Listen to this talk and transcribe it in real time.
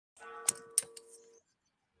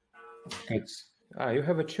It's you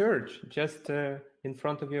have a church just in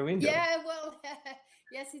front of your window. Yeah, well,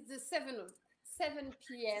 yes, it's the 7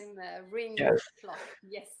 p.m. Ring Yes. clock.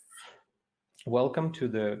 Yes. Welcome to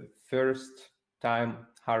the first time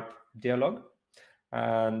Harp Dialogue,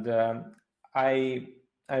 and I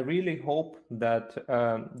really hope that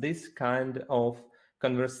this kind of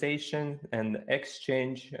conversation and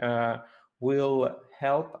exchange will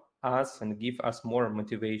help us and give us more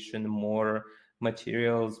motivation, more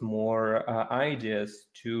materials, more ideas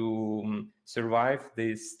to survive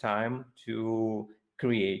this time, to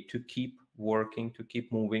create, to keep working, to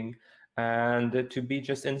keep moving, and to be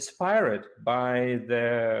just inspired by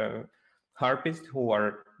the harpists who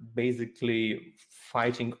are basically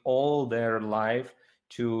fighting all their life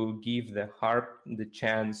to give the harp the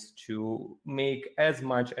chance to make as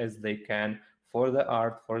much as they can for the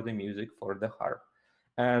art, for the music, for the harp.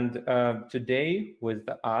 And today with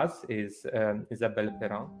us is Isabelle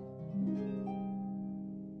Perrin.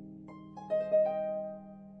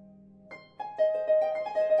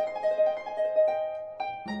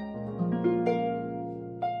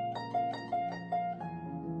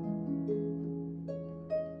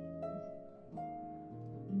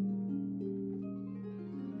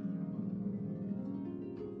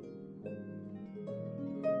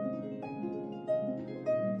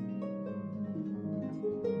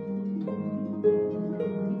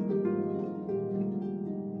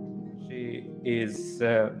 She is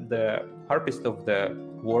the harpist of the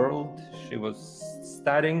world. She was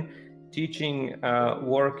studying, teaching,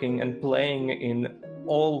 working, and playing in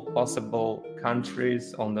all possible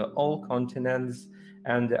countries on the all continents.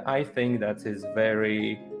 And I think that is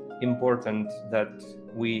very important that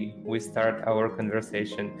we start our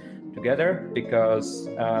conversation together, because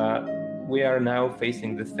we are now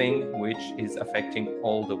facing the thing which is affecting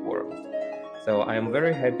all the world. So I am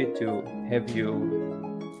very happy to have you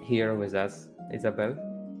here with us, Isabelle.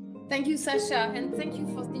 Thank you, Sasha, and thank you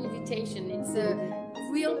for the invitation. It's a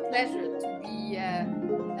real pleasure to be,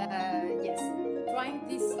 trying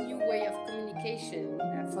this new way of communication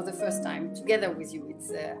for the first time together with you.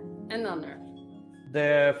 It's an honor.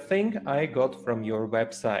 The thing I got from your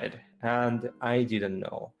website, and I didn't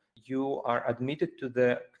know, you are admitted to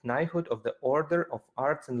the Knighthood of the Order of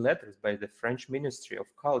Arts and Letters by the French Ministry of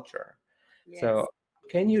Culture. Yes. So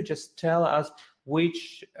can you just tell us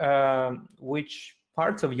which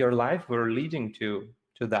parts of your life were leading to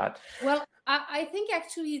that? Well, I think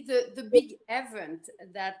actually the big event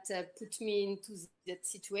that put me into that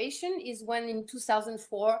situation is when in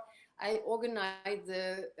 2004 I organized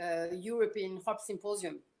the European Harp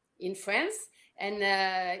Symposium in France, and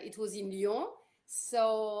it was in Lyon.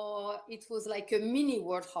 So it was like a mini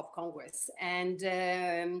World Harp Congress, and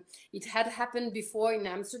it had happened before in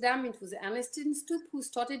Amsterdam. It was AlexM.Lok who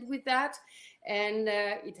started with that, and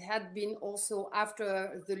it had been also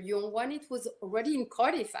after the Lyon one. It was already in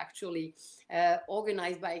Cardiff, actually,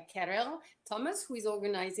 organized by Karel Thomas, who is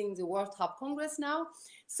organizing the World Harp Congress now.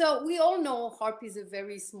 So we all know harp is a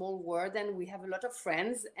very small word, and we have a lot of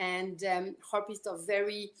friends, and harpists are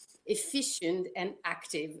very efficient and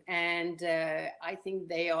active, and I think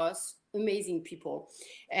they are amazing people,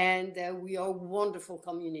 and we are a wonderful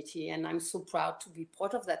community, and I'm so proud to be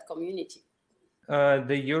part of that community.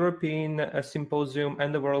 The European Symposium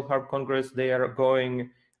and the World Harp Congress, they are going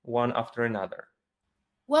one after another.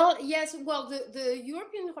 Well, yes. Well, the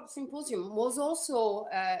European Harp Symposium was also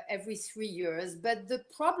every 3 years, but the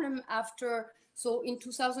problem after, so in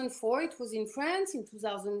 2004 it was in France, in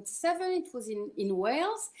 2007 it was in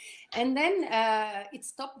Wales, and then it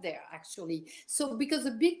stopped there, actually. So because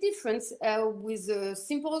the big difference with the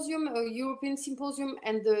symposium, European Symposium,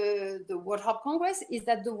 and the World Harp Congress is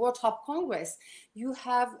that the World Harp Congress, you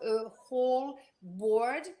have a whole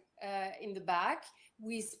board in the back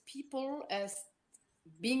with people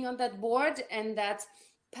being on that board, and that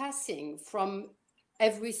passing from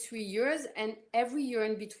every 3 years, and every year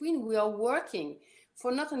in between we are working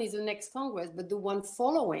for not only the next Congress but the one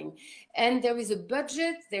following, and there is a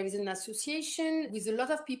budget, there is an association with a lot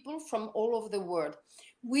of people from all over the world.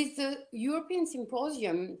 With the European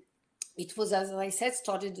Symposium, it was, as I said,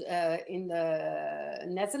 started in the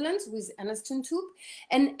Netherlands with AlexM.Lok,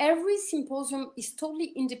 and every symposium is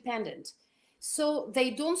totally independent. So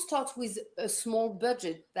they don't start with a small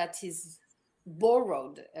budget that is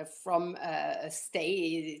borrowed from a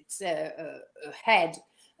state head,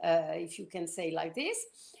 if you can say like this.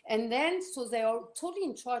 And then, so they are totally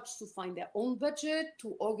in charge to find their own budget, to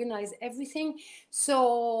organize everything.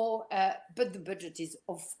 So, but the budget is,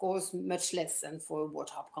 of course, much less than for a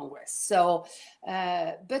World Harp Congress. So,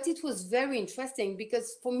 but it was very interesting,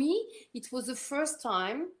 because for me, it was the first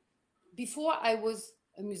time. Before I was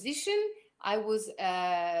a musician, I was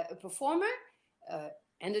a performer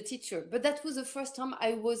and a teacher. But that was the first time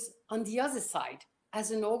I was on the other side as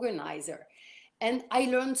an organizer. And I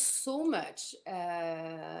learned so much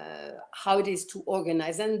how it is to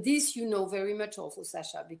organize. And this, you know very much also,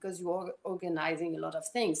 Sasha, because you are organizing a lot of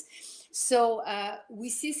things. So we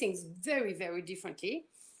see things very, very differently.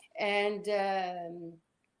 And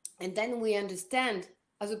then we understand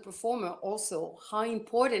as a performer also how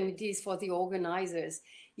important it is for the organizers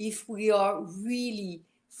if we are really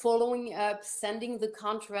following up, sending the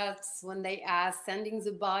contracts when they ask, sending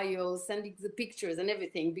the bios, sending the pictures and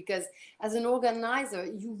everything, because as an organizer,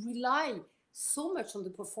 you rely so much on the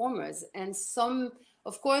performers. And some,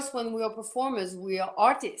 of course, when we are performers, we are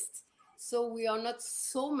artists. So we are not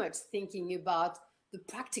so much thinking about the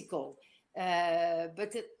practical,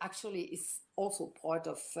 but it actually is also part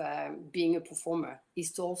of being a performer,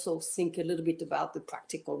 is to also think a little bit about the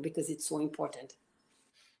practical, because it's so important.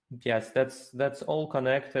 Yes, that's all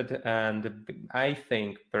connected, and I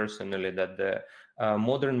think personally that the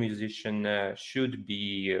modern musician should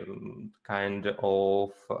be kind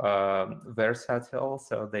of versatile,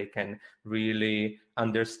 so they can really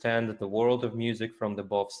understand the world of music from the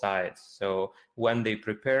both sides. So when they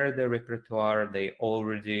prepare their repertoire, they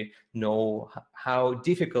already know how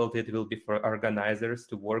difficult it will be for organizers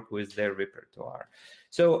to work with their repertoire.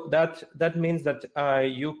 So that means that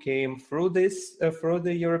you came through this through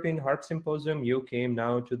the European Harp Symposium. You came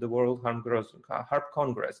now to the World Harp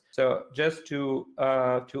Congress. So just to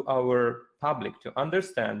our public to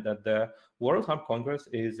understand that the World Harp Congress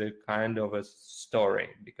is a kind of a story,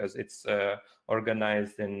 because it's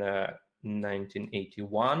organized in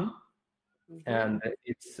 1981, and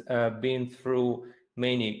it's been through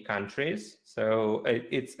many countries. So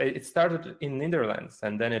it started in Netherlands,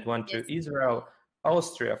 and then it went to Israel,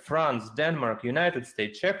 Austria, France, Denmark, United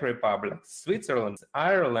States, Czech Republic, Switzerland,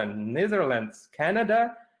 Ireland, Netherlands,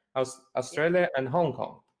 Canada, Australia, and Hong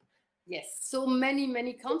Kong. Yes, so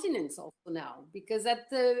many continents also now, because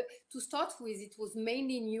to start with, it was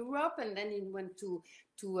mainly in Europe, and then it went to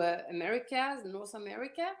America, North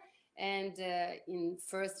America, and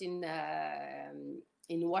first in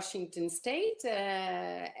Washington State,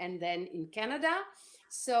 and then in Canada.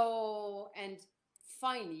 So, and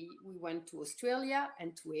finally, we went to Australia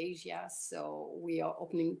and to Asia. So we are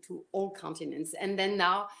opening to all continents. And then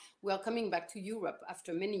now we are coming back to Europe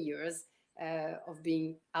after many years of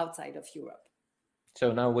being outside of Europe.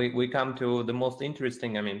 So now we come to the most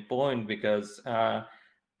interesting, point, because I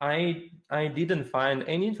didn't find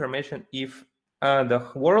any information if the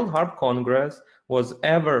World Harp Congress was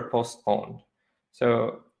ever postponed.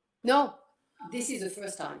 So no, this is the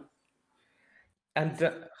first time.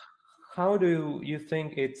 And how do you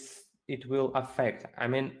think it will affect?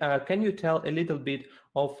 Can you tell a little bit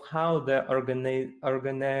of how the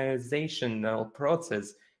organizational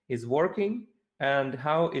process is working and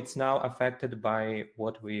how it's now affected by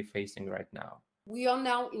what we're facing right now? We are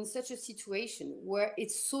now in such a situation where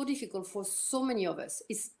it's so difficult for so many of us.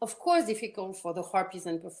 It's of course difficult for the harpists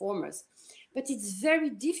and performers, but it's very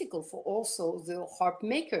difficult for also the harp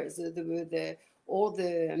makers, all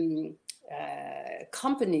the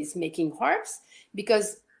companies making harps,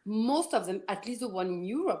 because most of them, at least the one in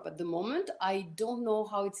Europe at the moment, I don't know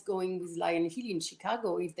how it's going with Lion Hill in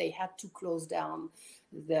Chicago, if they had to close down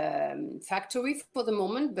the factory for the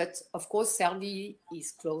moment. But of course, Servi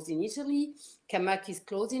is closed in Italy, Camac is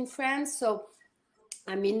closed in France. So,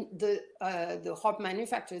 the harp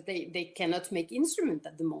manufacturers, they cannot make instruments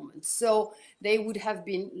at the moment. So they would have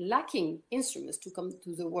been lacking instruments to come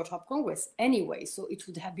to the World Harp Congress anyway. So it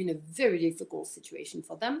would have been a very difficult situation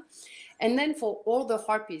for them. And then for all the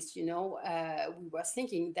harpists, we were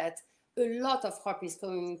thinking that a lot of harpists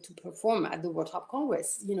going to perform at the World Harp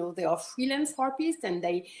Congress, they are freelance harpists, and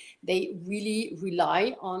they really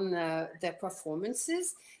rely on their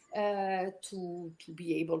performances to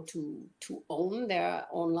be able to own their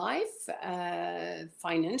own life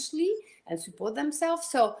financially and support themselves.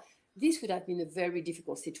 So this would have been a very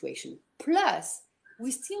difficult situation. Plus,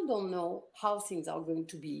 we still don't know how things are going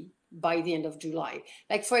to be by the end of July.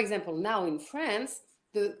 Like, for example, now in France,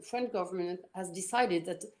 the French government has decided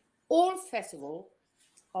that all festivals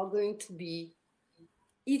are going to be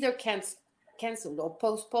either cancelled or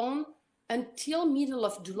postponed until middle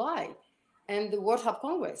of July. And the World Harp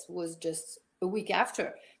Congress was just a week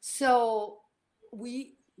after. So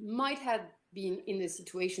we might have been in a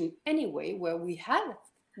situation anyway where we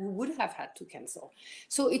would have had to cancel.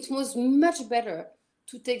 So it was much better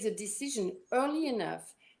to take the decision early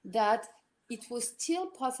enough that it was still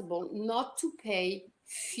possible not to pay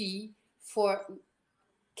fee for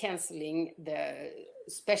canceling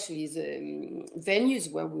especially the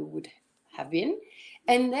venues where we would have been,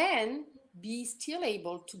 and then be still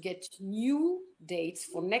able to get new dates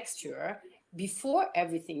for next year before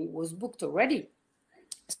everything was booked already.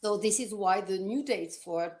 So this is why the new dates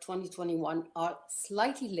for 2021 are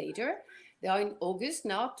slightly later. They are in August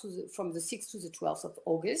now, from the 6th to the 12th of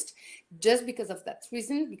August, just because of that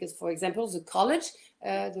reason. Because, for example, the college,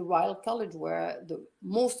 the Royal College, where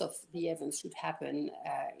most of the events should happen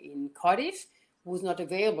in Cardiff, was not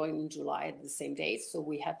available in July at the same date, so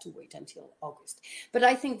we had to wait until August. But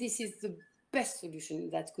I think this is the best solution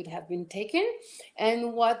that could have been taken,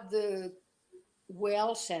 and what the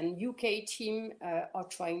Welsh and UK team are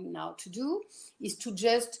trying now to do is to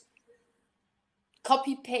just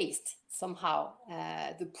copy-paste somehow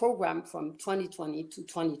the program from 2020 to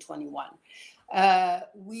 2021.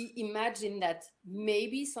 We imagine that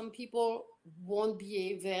maybe some people won't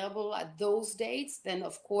be available at those dates. Then,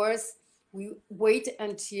 of course, we wait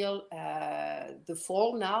until the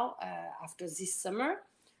fall now, after this summer,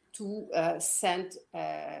 to send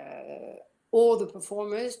all the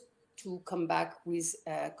performers to come back with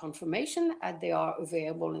confirmation that they are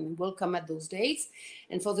available and will come at those dates.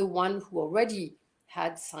 And for the one who already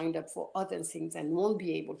had signed up for other things and won't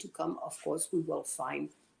be able to come, of course, we will find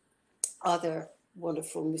other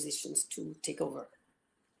wonderful musicians to take over.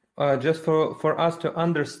 Just for us to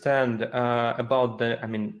understand about the,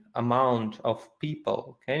 amount of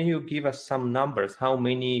people, can you give us some numbers? How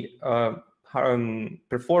many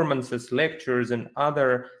performances, lectures, and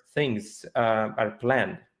other things are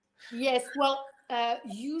planned? Yes, well,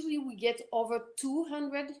 usually we get over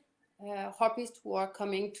 200 harpists who are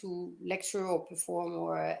coming to lecture or perform,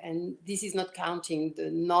 and this is not counting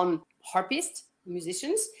the non-harpist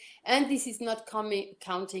musicians, and this is not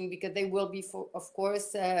counting because they will be, of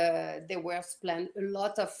course, there were planned a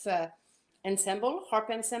lot of harp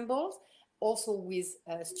ensembles, also with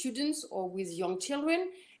students or with young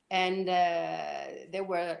children, and there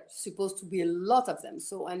were supposed to be a lot of them.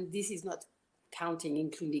 So, and this is not counting,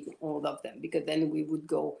 including all of them, because then we would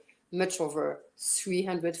go much over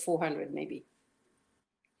 300, 400 maybe.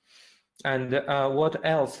 And what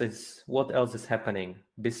else is happening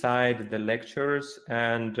beside the lectures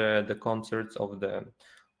and the concerts of the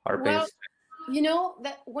harpists? Well, you know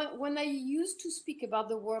that when I used to speak about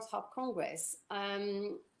the World Harp Congress,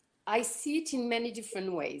 I see it in many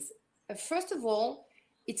different ways. First of all,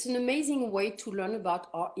 it's an amazing way to learn about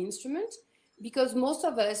our instrument, because most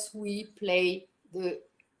of us, we play the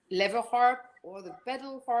lever harp or the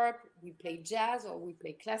pedal harp, we play jazz or we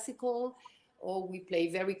play classical, or we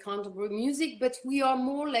play very contemporary music, but we are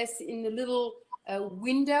more or less in a little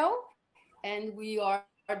window, and we are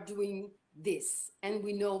doing this, and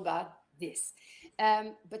we know about this.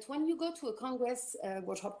 But when you go to a congress,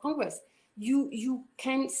 World Harp Congress, you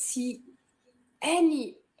can see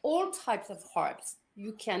all types of harps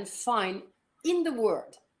you can find in the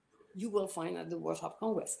world. You will find at the World Harp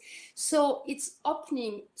Congress. So it's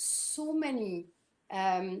opening so many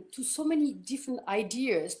to so many different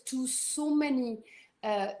ideas, to so many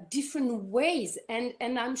different ways. And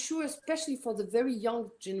I'm sure, especially for the very young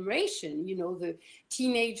generation, you know, the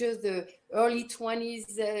teenagers, the early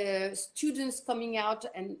 20s, students coming out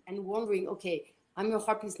and wondering, okay, I'm a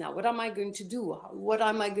harpist now. What am I going to do? What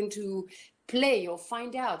am I going to play or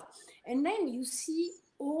find out? And then you see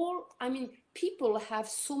people have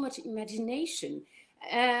so much imagination.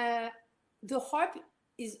 The harp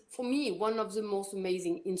is, for me, one of the most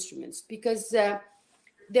amazing instruments, because there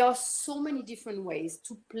are so many different ways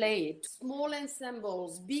to play it. Small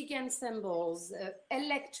ensembles, big ensembles,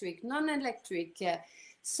 electric, non-electric.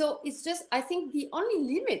 So it's just, I think the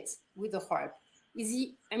only limit with the harp is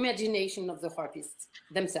the imagination of the harpists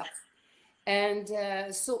themselves. And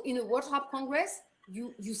so in a World Harp Congress,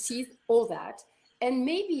 you see all that. And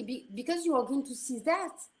maybe because you are going to see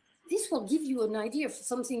that, this will give you an idea of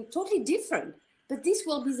something totally different. But this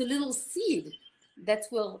will be the little seed that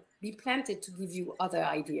will be planted to give you other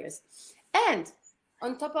ideas. And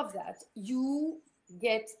on top of that, you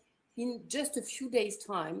get, in just a few days'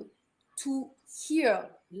 time, to hear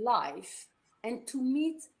live and to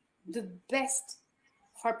meet the best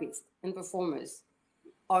harpists and performers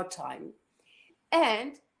our time,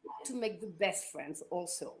 and to make the best friends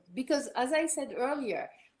also. Because, as I said earlier,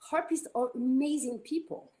 harpists are amazing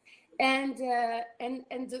people. And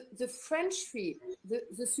the friendship,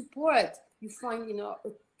 the support you find in our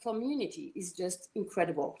community is just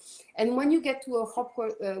incredible. And when you get to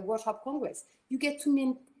a World Harp Congress, you get to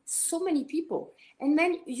meet so many people. And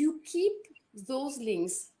then you keep those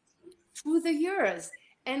links through the years.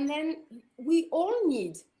 And then we all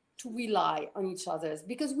need to rely on each other's,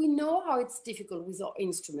 because we know how it's difficult with our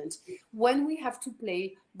instrument when we have to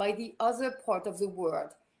play by the other part of the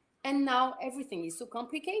world. And now everything is so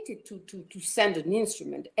complicated to send an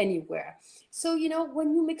instrument anywhere. So, you know,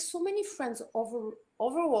 when you make so many friends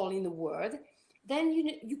overall in the world, then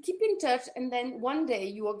you keep in touch, and then one day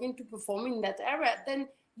you are going to perform in that area, then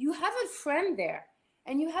you have a friend there,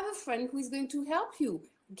 and you have a friend who is going to help you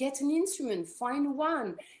get an instrument, find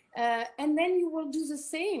one, and then you will do the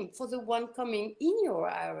same for the one coming in your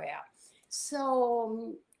area.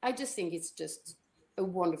 So I just think it's just a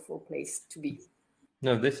wonderful place to be.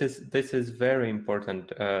 No, this is very important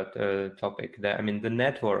topic. I mean, the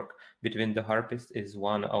network between the harpists is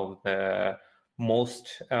one of the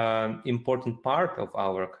most important part of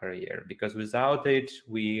our career, because without it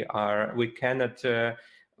we cannot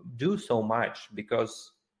do so much.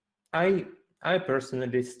 Because I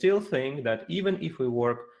personally still think that even if we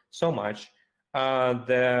work so much,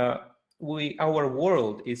 our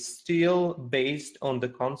world is still based on the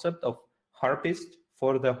concept of harpist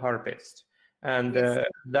for the harpist. And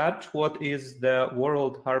that's what is the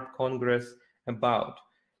World Harp Congress about.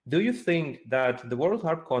 Do you think that the World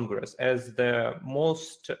Harp Congress, as the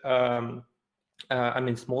most,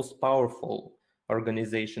 most powerful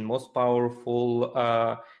organization, most powerful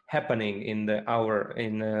happening in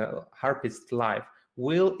harpist life,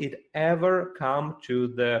 will it ever come to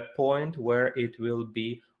the point where it will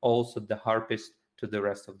be also the harpist to the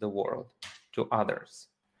rest of the world, to others?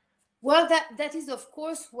 Well, that is, of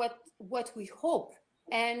course, what we hope.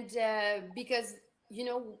 And because, you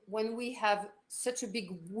know, when we have such a big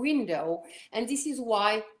window, and this is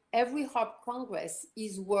why every Harp Congress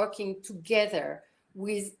is working together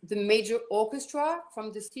with the major orchestra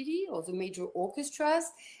from the city, or the major orchestras,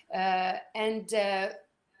 and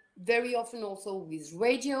very often also with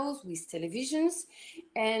radios, with televisions,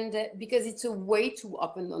 and because it's a way to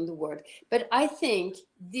open on the world. But I think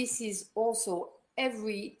this is also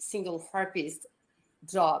every single harpist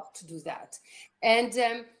job to do that. And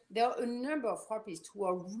there are a number of harpists who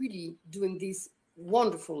are really doing this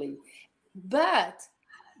wonderfully. But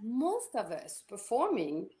most of us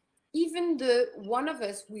performing, even the one of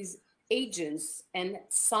us with agents and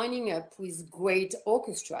signing up with great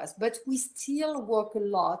orchestras, but we still work a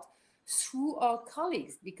lot through our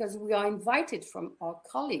colleagues, because we are invited from our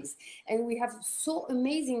colleagues. And we have so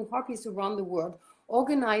amazing harpists around the world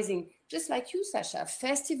organizing, just like you, Sasha,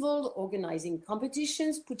 festivals, organizing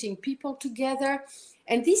competitions, putting people together.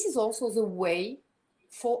 And this is also the way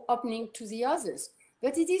for opening to the others.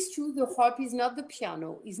 But it is true, the harp is not the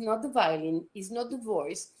piano, is not the violin, is not the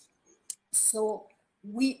voice. So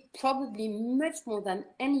we probably, much more than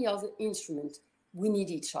any other instrument, we need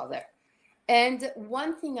each other. And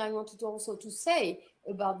one thing I wanted also to say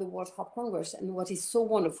about the World Harp Congress, and what is so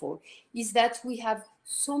wonderful, is that we have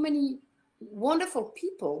so many wonderful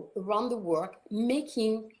people around the world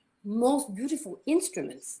making most beautiful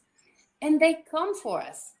instruments. And they come for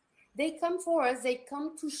us. They come for us, they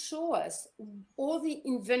come to show us all the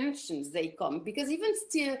inventions. They come, because even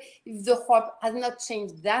still, if the harp has not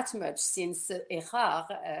changed that much since Erard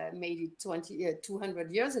made it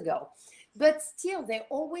 200 years ago, but still they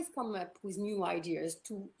always come up with new ideas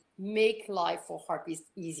to make life for harpists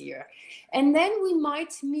easier. And then we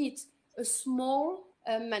might meet a small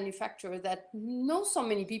manufacturer that so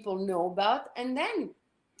many people know about, and then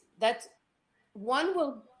that one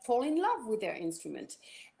will fall in love with their instrument.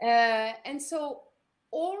 And so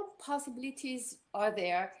all possibilities are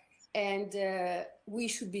there, and we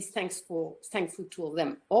should be thankful to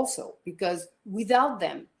them also, because without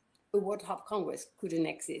them, a World Harp Congress couldn't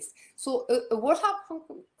exist. So a World Harp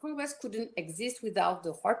Congress couldn't exist without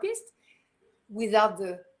the harpists, without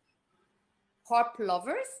the harp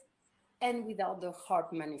lovers, and without the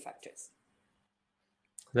harp manufacturers.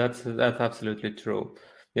 That's absolutely true.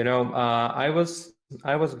 You know, I was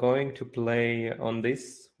going to play on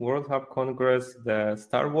this World Harp Congress the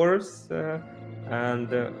Star Wars and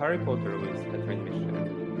Harry Potter with the transmission.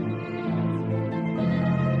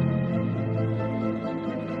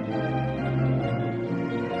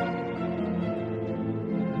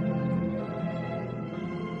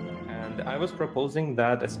 And I was proposing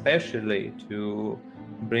that especially to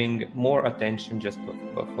bring more attention just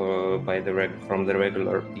from the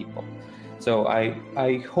regular people. So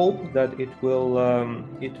I hope that it will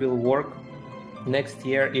work next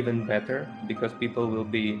year even better, because people will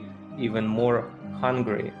be even more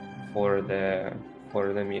hungry for the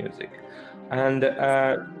music. And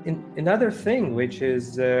another thing which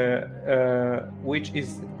is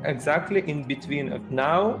exactly in between of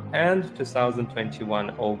now and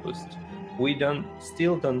 2021 August, we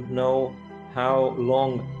still don't know how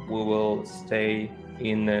long we will stay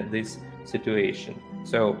in this situation.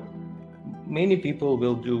 So many people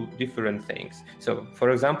will do different things. So for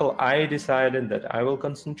example, I decided that I will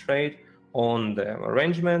concentrate on the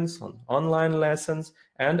arrangements, on online lessons,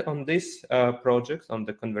 and on this project, on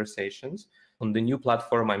the conversations. On the new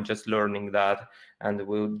platform, I'm just learning that, and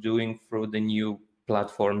we're doing through the new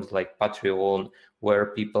platforms like Patreon, where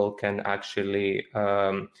people can actually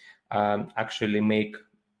make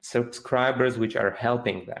subscribers which are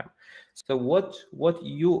helping them. So what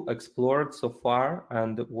you explored so far,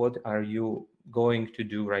 and what are you going to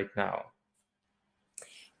do right now?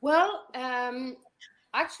 Well,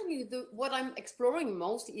 actually, what I'm exploring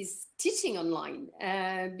most is teaching online,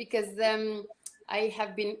 because I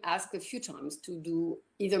have been asked a few times to do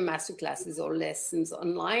either master classes or lessons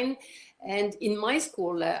online. And in my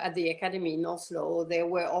school at the academy in Oslo, they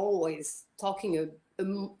were always talking a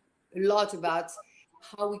lot about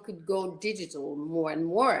how we could go digital more and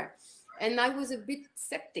more. And I was a bit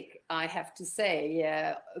skeptic, I have to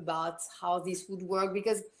say, about how this would work,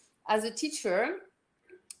 because as a teacher,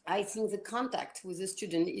 I think the contact with the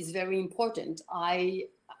student is very important. I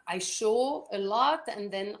show a lot,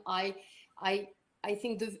 and then I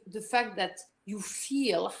think the fact that you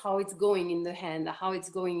feel how it's going in the hand, how it's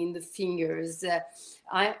going in the fingers.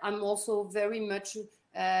 I'm also very much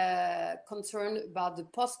concerned about the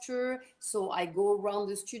posture. So I go around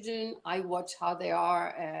the student, I watch how they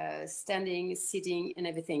are standing, sitting, and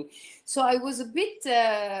everything. So I was a bit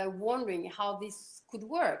wondering how this could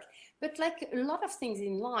work. But like a lot of things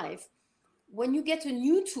in life, when you get a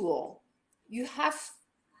new tool, you have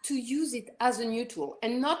to use it as a new tool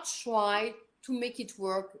and not try to make it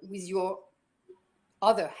work with your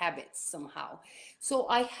other habits somehow. So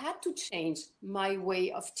I had to change my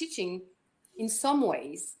way of teaching in some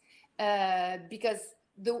ways, because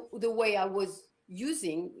the way I was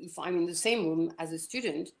using, if I'm in the same room as a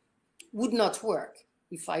student, would not work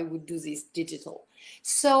if I would do this digital.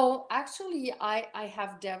 So actually, I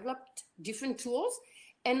have developed different tools,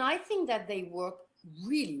 and I think that they work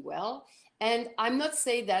really well. And I'm not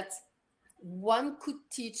saying that one could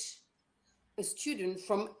teach a student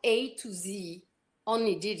from A to Z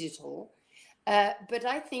only digital, but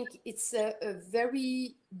I think it's a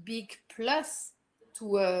very big plus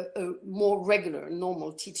to a more regular,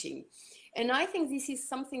 normal teaching. And I think this is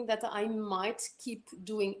something that I might keep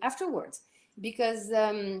doing afterwards, because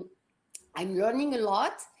I'm learning a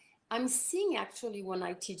lot. I'm seeing actually when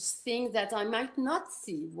I teach things that I might not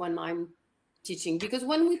see when I'm teaching, because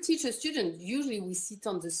when we teach a student, usually we sit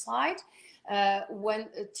on the side. When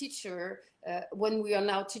a teacher, when we are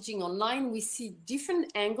now teaching online, we see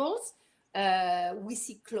different angles. We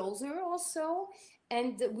see closer also,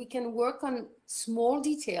 and we can work on small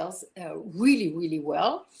details really, really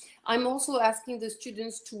well. I'm also asking the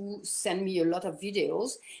students to send me a lot of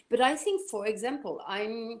videos, but I think, for example,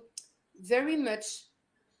 I'm very much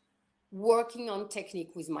working on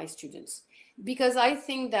technique with my students, because I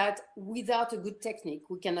think that without a good technique,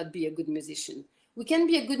 we cannot be a good musician. We can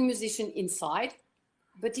be a good musician inside,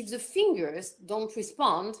 but if the fingers don't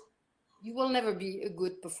respond, you will never be a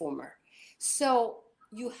good performer. So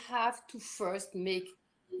you have to first make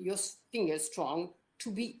your fingers strong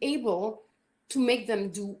to be able to make them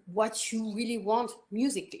do what you really want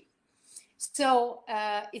musically. So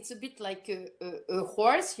it's a bit like a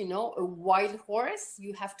horse, you know, a wild horse.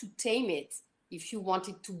 You have to tame it if you want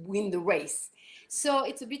it to win the race. So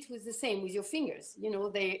it's a bit with the same with your fingers. You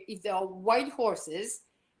know, if they are wild horses,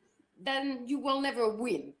 then you will never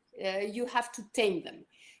win. You have to tame them.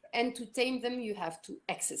 And to tame them, you have to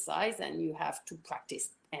exercise and you have to practice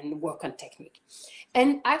and work on technique.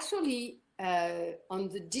 And actually, on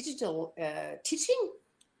the digital teaching,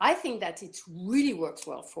 I think that it really works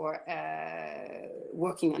well for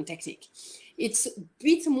working on technique. It's a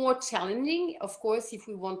bit more challenging, of course, if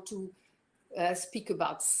we want to speak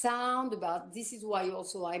about sound, this is why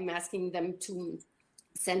also I'm asking them to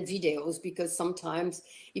send videos, because sometimes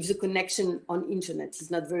if the connection on internet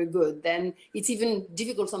is not very good, then it's even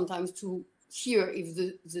difficult sometimes to hear if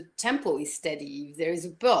the tempo is steady, if there is a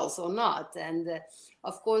pulse or not. And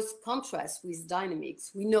of course, contrast with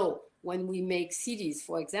dynamics. We know when we make CDs,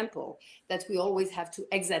 for example, that we always have to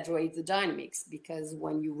exaggerate the dynamics, because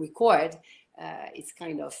when you record, it's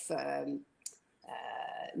kind of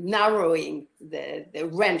narrowing the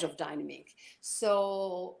range of dynamic.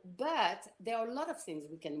 So, but there are a lot of things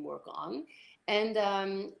we can work on. And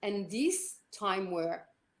this time where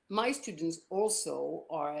my students also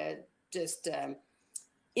are just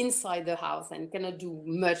inside the house and cannot do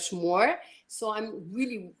much more. So I'm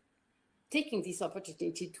really taking this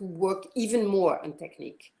opportunity to work even more on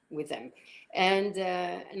technique with them. And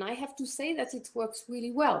I have to say that it works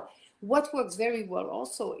really well. what works very well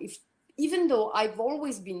also, even though I've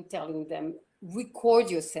always been telling them,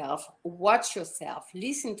 record yourself, watch yourself,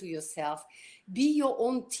 listen to yourself, be your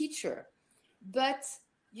own teacher. But,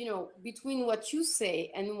 you know, between what you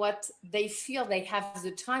say and what they feel they have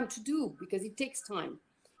the time to do, because it takes time.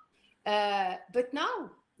 But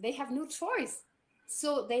now they have no choice.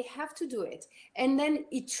 So they have to do it. And then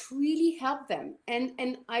it really helped them.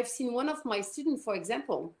 And I've seen one of my students, for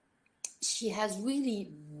example, she has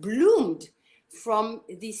really bloomed from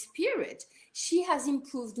this period. She has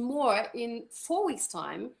improved more in 4 weeks'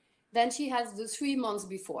 time than she has the 3 months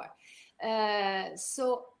before.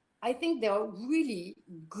 So I think they are really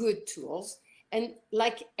good tools. And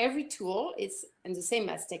like every tool, and the same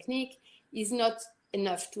as technique, is not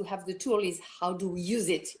enough to have the tool, is how do we use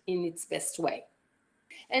it in its best way.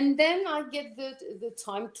 And then I get the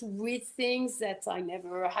time to read things that I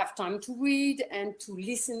never have time to read, and to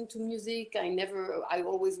listen to music I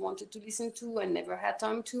always wanted to listen to and never had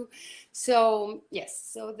time to. So yes,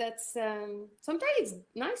 so that's sometimes it's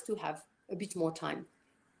nice to have a bit more time.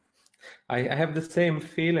 I have the same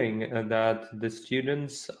feeling that the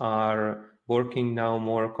students are working now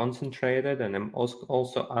more concentrated, and I'm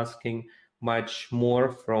also asking much more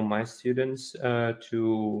from my students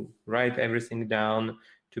to write everything down,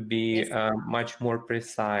 to be much more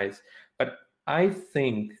precise. But I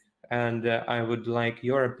think, and I would like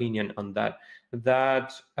your opinion on that,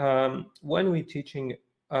 that when we're teaching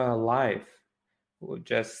live,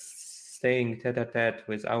 just staying tete-a-tete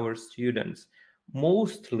with our students,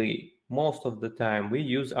 most of the time we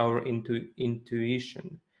use our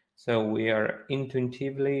intuition. So we are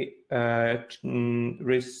intuitively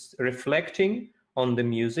reflecting on the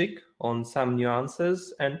music, on some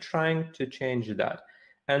nuances, and trying to change that.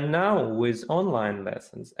 And now with online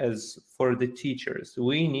lessons, as for the teachers,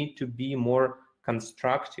 we need to be more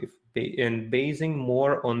constructive and basing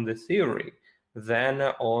more on the theory than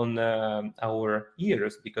on our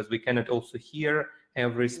ears, because we cannot also hear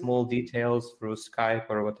every small details through Skype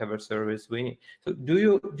or whatever service we need. So do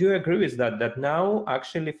you agree with that now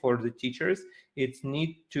actually for the teachers it's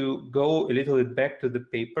need to go a little bit back to the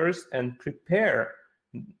papers and prepare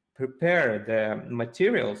the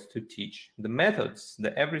materials to teach, the methods,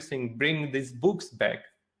 the everything, bring these books back?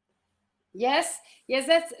 Yes,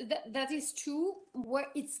 that is true. Where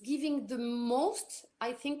it's giving the most,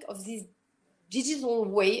 I think, of this digital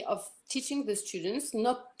way of teaching the students,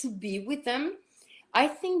 not to be with them. I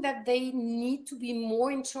think that they need to be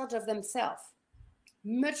more in charge of themselves,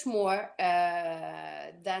 much more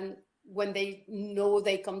than when they know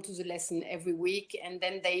they come to the lesson every week, and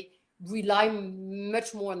then they rely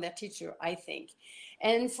much more on their teacher, I think.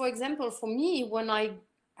 And for example, for me, when I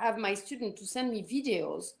have my student to send me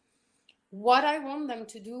videos, what I want them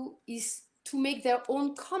to do is to make their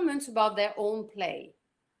own comments about their own play.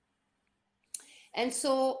 And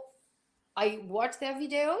so I watch their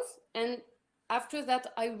videos, and after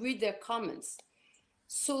that, I read their comments.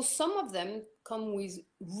 So some of them come with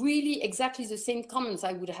really exactly the same comments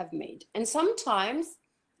I would have made. And sometimes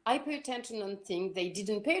I pay attention on things they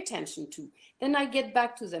didn't pay attention to. Then I get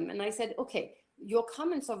back to them and I said, okay, your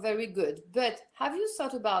comments are very good, but have you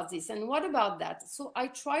thought about this? And what about that? So I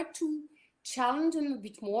try to challenge them a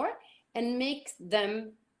bit more and make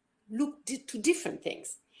them look to different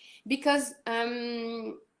things. Because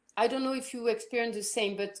I don't know if you experience the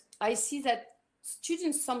same, but I see that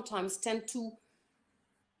students sometimes tend to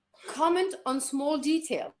comment on small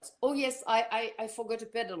details. Oh yes, I forgot a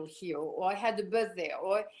pedal here, or I had a buzz there,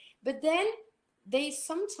 but then they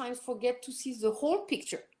sometimes forget to see the whole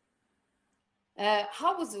picture.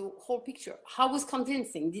 How was the whole picture? How was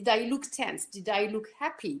convincing? Did I look tense? Did I look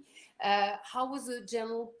happy? How was the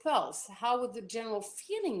general pulse? How was the general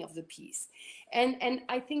feeling of the piece? And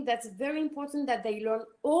I think that's very important that they learn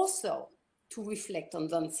also to reflect on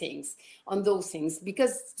those things,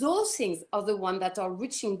 because those things are the ones that are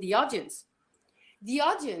reaching the audience. The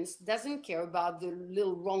audience doesn't care about the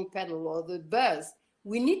little wrong pedal or the buzz.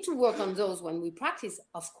 We need to work on those when we practice,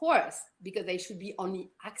 of course, because they should be only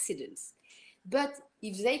accidents. But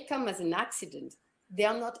if they come as an accident, they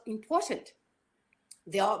are not important.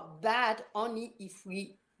 They are bad only if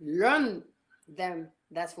we learn them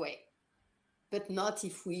that way, but not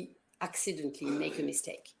if we accidentally make a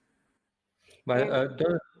mistake. But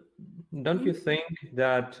don't you think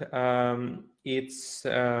that it's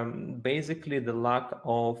basically the lack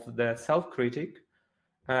of the self-critic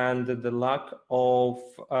and the lack of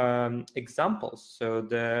examples? So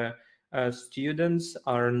the students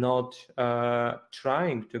are not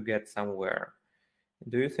trying to get somewhere.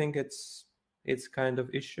 Do you think it's kind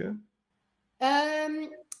of issue?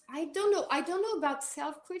 I don't know. I don't know about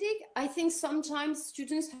self-critic. I think sometimes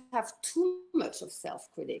students have too much of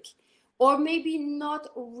self-critic, or maybe not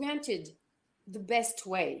oriented the best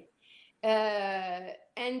way. And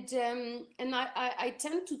I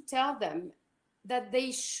tend to tell them that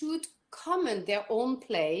they should comment their own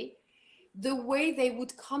play the way they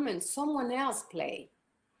would comment someone else's play.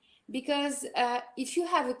 Because if you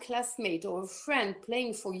have a classmate or a friend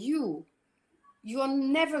playing for you, you are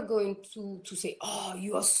never going to say, oh,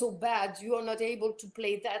 you are so bad, you are not able to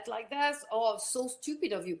play that like that, or so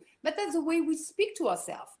stupid of you. But that's the way we speak to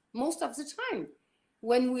ourselves most of the time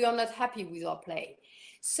when we are not happy with our play.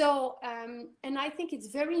 So, and I think it's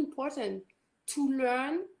very important to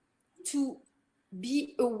learn to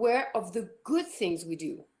be aware of the good things we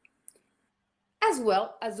do, as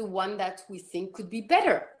well as the one that we think could be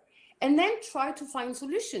better. And then try to find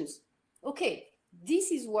solutions. Okay,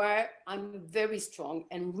 this is where I'm very strong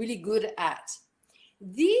and really good at.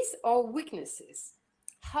 These are weaknesses.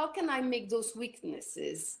 How can I make those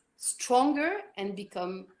weaknesses stronger and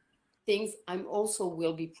become things I'm also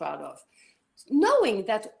will be proud of? Knowing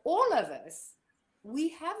that all of us, we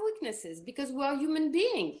have weaknesses because we are human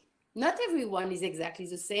beings. Not everyone is exactly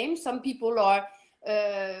the same. Some people are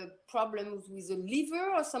problems with the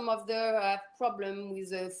liver, or some of the problem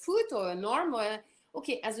with a foot or an arm.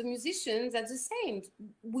 Okay, as a musician, that's the same.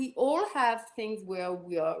 We all have things where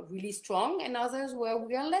we are really strong and others where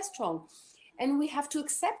we are less strong. And we have to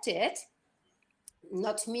accept it,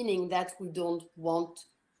 not meaning that we don't want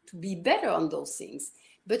to be better on those things,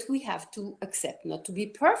 but we have to accept not to be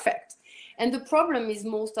perfect. And the problem is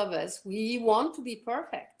most of us, we want to be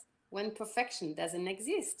perfect when perfection doesn't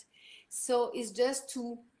exist. So it's just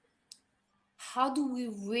to, how do we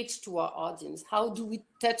reach to our audience? How do we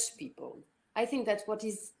touch people? I think that's what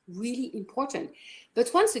is really important.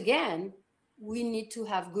 But once again, we need to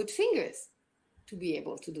have good fingers to be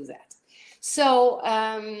able to do that. So,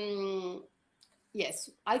 yes,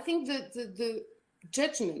 I think the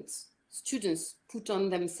judgments students put on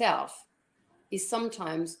themselves is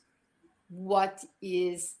sometimes what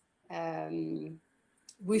is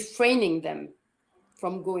refraining them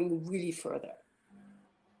from going really further.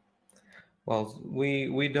 Well,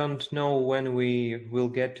 we don't know when we will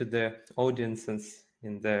get to the audiences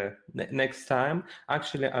in the next time.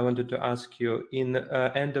 Actually, I wanted to ask you, in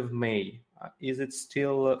end of May, is it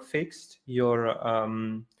still fixed, your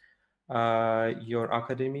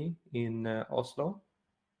academy in Oslo?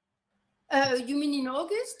 You mean in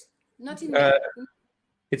August? Not in May?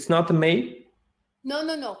 It's not May?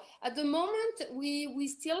 No. At the moment, we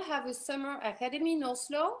still have a summer academy in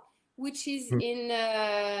Oslo, which is in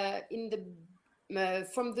the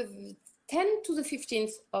from the 10th to the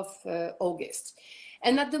 15th of August.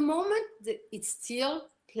 And at the moment, it's still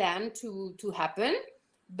planned to happen.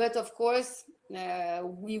 But of course,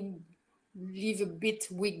 we live a bit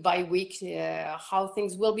week by week how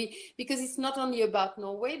things will be, because it's not only about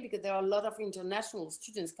Norway, because there are a lot of international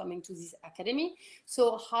students coming to this academy.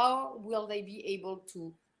 So how will they be able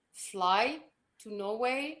to fly to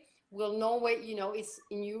Norway? Will Norway, it's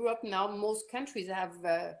in Europe now, most countries have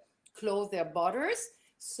closed their borders.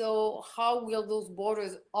 So how will those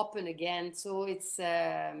borders open again? So it's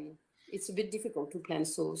a bit difficult to plan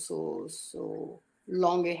so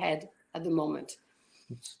long ahead at the moment.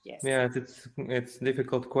 Yes. Yeah, it's a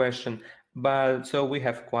difficult question, but so we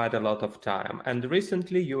have quite a lot of time. And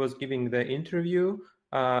recently you was giving the interview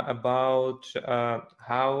about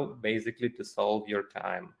how basically to solve your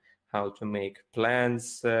time, how to make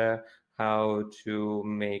plans, how to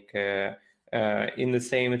make in the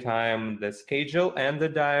same time the schedule and the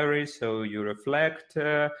diary, so you reflect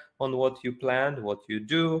on what you planned, what you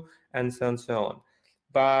do, and so on and so on.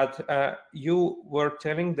 But you were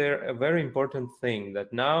telling there a very important thing,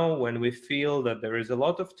 that now when we feel that there is a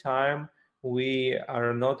lot of time, we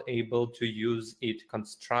are not able to use it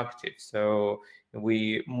constructive. So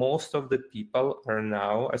most of the people are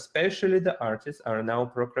now, especially the artists, are now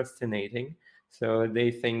procrastinating. So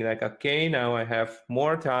they think like, okay, now I have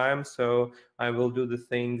more time, so I will do the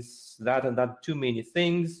things that and that, too many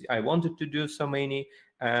things. I wanted to do so many,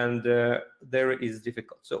 and there is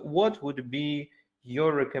difficult. So what would be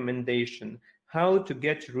your recommendation, how to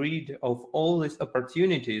get rid of all these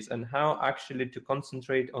opportunities and how actually to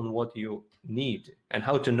concentrate on what you need and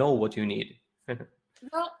how to know what you need?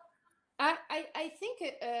 Well, I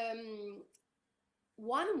think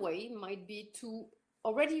one way might be to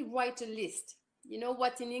already write a list. You know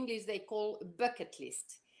what in English they call a bucket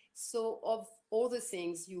list. So of all the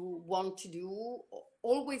things you want to do,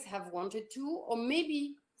 always have wanted to, or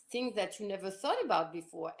maybe things that you never thought about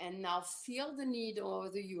before and now feel the need or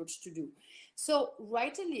the urge to do. So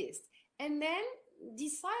write a list, and then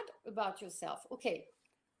decide about yourself. Okay,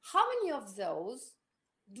 how many of those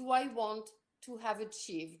do I want to have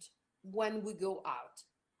achieved when we go out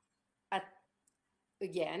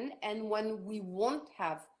again, and when we won't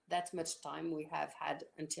have that much time we have had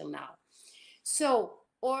until now? So,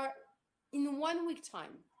 or in 1 week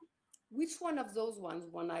time, which one of those ones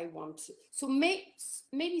when I want to? So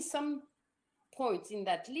maybe some points in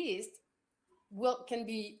that list can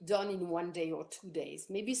be done in 1 day or 2 days.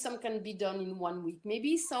 Maybe some can be done in 1 week.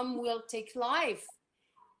 Maybe some will take life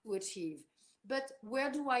to achieve. But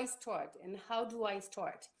where do I start and how do I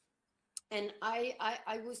start? And I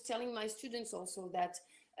was telling my students also that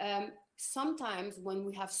sometimes when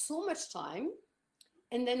we have so much time,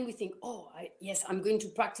 and then we think, oh, yes, I'm going to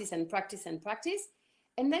practice and practice and practice.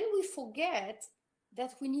 And then we forget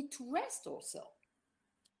that we need to rest also,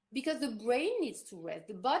 because the brain needs to rest,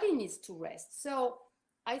 the body needs to rest. So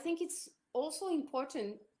I think it's also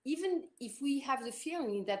important, even if we have the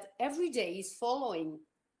feeling that every day is following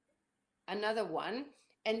another one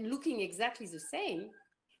and looking exactly the same,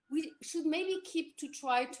 we should maybe keep to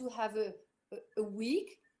try to have a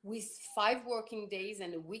week with 5 working days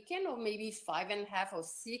and a weekend, or maybe 5.5 or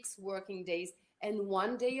 6 working days and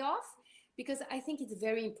 1 day off, because I think it's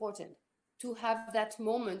very important to have that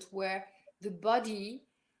moment where the body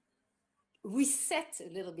resets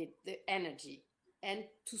a little bit the energy and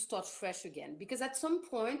to start fresh again. Because at some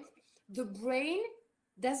point, the brain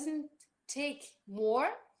doesn't take more,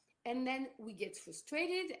 and then we get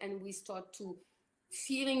frustrated and we start to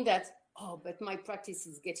feeling that, oh, but my practice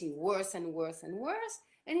is getting worse and worse and worse.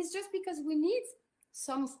 And it's just because we need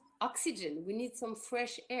some oxygen, we need some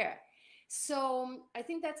fresh air. So I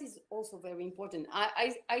think that is also very important.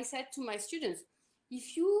 I said to my students,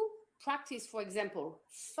 if you practice, for example,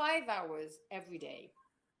 5 hours every day,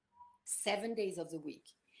 7 days of the week,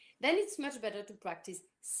 then it's much better to practice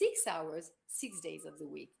 6 hours, 6 days of the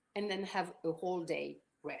week, and then have a whole day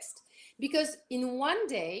rest. Because in 1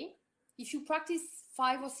 day, if you practice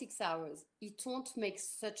 5 or 6 hours, it won't make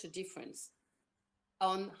such a difference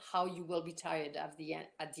on how you will be tired at the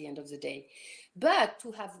end of the day. But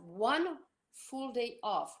to have 1 full day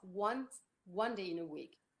off, one day in a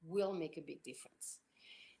week, will make a big difference.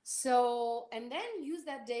 So, and then use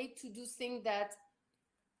that day to do things that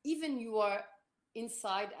even you are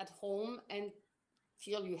inside at home and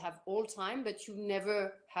feel you have all time, but you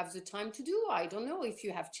never have the time to do. I don't know, if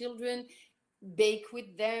you have children, bake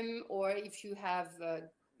with them, or if you have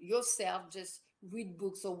yourself, just read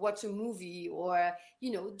books or watch a movie, or,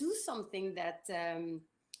 you know, do something that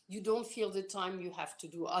you don't feel the time you have to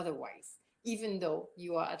do otherwise, even though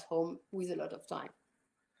you are at home with a lot of time.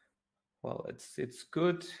 Well, it's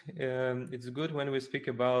good. It's good when we speak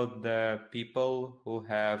about the people who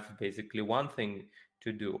have basically one thing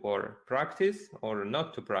to do, or practice or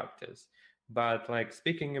not to practice. But like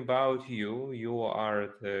speaking about you, you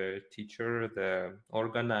are the teacher, the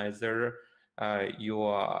organizer. You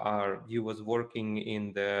was working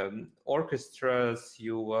in the orchestras.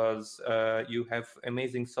 You have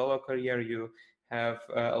amazing solo career. You have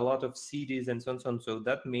a lot of CDs and so on, so on. So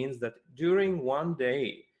that means that during one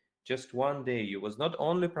day, just one day, you was not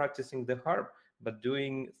only practicing the harp, but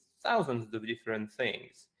doing thousands of different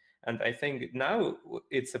things. And I think now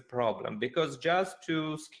it's a problem, because just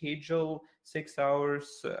to schedule 6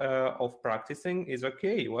 hours of practicing is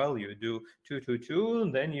okay. Well, you do 2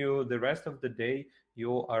 and then the rest of the day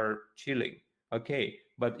you are chilling. Okay,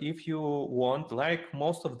 but if you want, like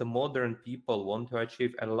most of the modern people want to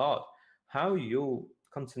achieve a lot, how you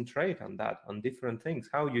concentrate on that, on different things,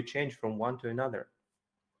 how you change from one to another?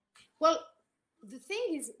 Well, the thing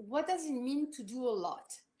is, what does it mean to do a lot?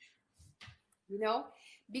 You know,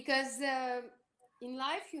 because in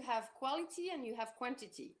life you have quality and you have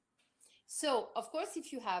quantity. So, of course,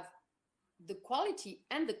 if you have the quality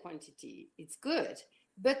and the quantity, it's good.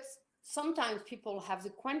 But sometimes people have the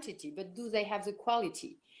quantity, but do they have the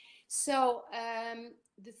quality? So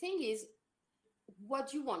the thing is,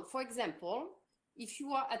 what you want. For example, if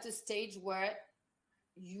you are at a stage where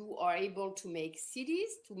you are able to make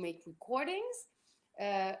CDs, to make recordings,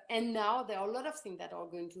 and now there are a lot of things that are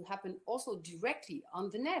going to happen also directly on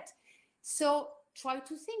the net. So try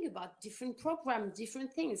to think about different programs,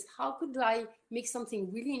 different things. How could I make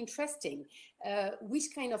something really interesting?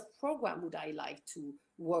 Which kind of program would I like to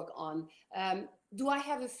work on? Do I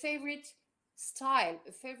have a favorite style,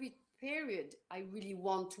 a favorite period I really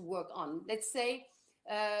want to work on? Let's say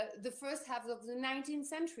the first half of the 19th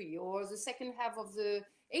century or the second half of the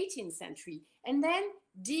 18th century, and then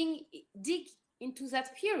dig into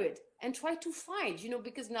that period and try to find, you know,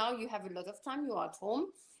 because now you have a lot of time, you're at home.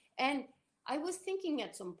 And I was thinking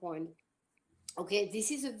at some point, okay, this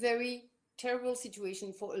is a very terrible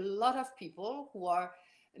situation for a lot of people who are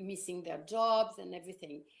missing their jobs and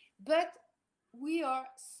everything. But we are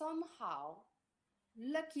somehow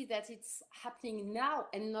lucky that it's happening now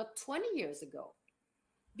and not 20 years ago.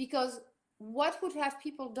 Because what would have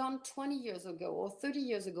people done 20 years ago or 30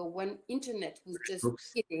 years ago when internet was just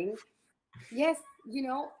hitting? Yes, you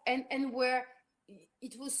know, and where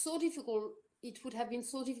it was so difficult, it would have been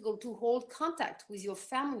so difficult to hold contact with your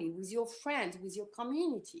family, with your friends, with your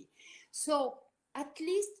community. So at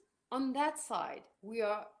least on that side, we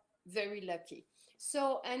are very lucky.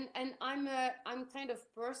 So, and I'm kind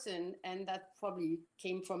of person, and that probably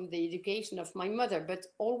came from the education of my mother, but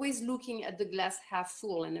always looking at the glass half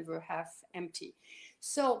full and never half empty.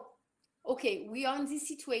 So, okay, we are in this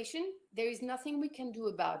situation. There is nothing we can do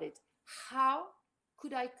about it. How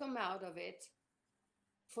could I come out of it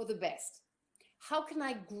for the best? How can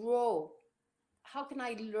I grow? How can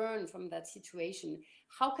I learn from that situation?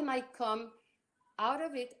 How can I come out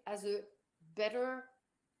of it as a better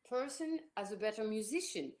person, as a better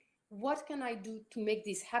musician? What can I do to make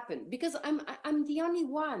this happen? Because I'm the only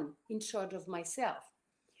one in charge of myself.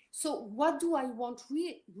 So what do I want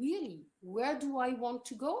really? Where do I want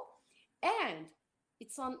to go? And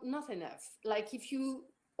it's not enough. Like if you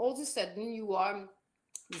all of a sudden you are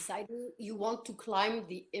deciding you want to climb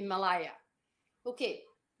the Himalaya. Okay,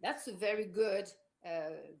 that's a very good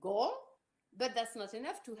goal, but that's not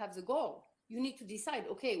enough to have the goal. You need to decide,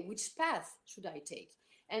 okay, which path should I take?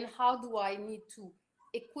 And how do I need to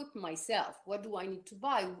equip myself? What do I need to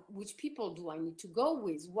buy? Which people do I need to go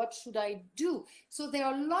with? What should I do? So there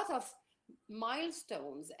are a lot of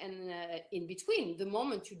milestones and in between the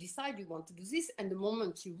moment you decide you want to do this and the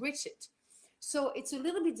moment you reach it. So it's a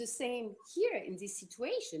little bit the same here in this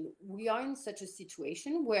situation. We are in such a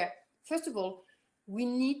situation where, first of all, we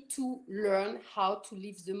need to learn how to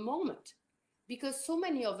live the moment, because so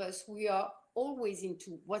many of us, we are always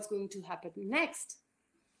into what's going to happen next.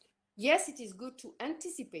 Yes, it is good to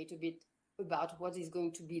anticipate a bit about what is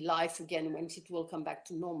going to be life again when it will come back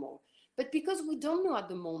to normal. But because we don't know at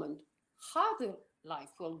the moment how the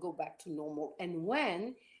life will go back to normal and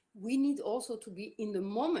when, we need also to be in the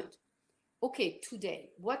moment. Okay, today,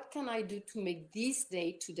 what can I do to make this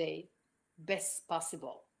day today best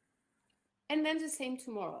possible? And then the same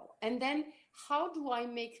tomorrow. And then how do I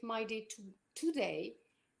make my day today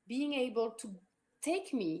being able to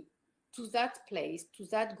take me to that place, to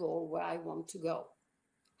that goal where I want to go?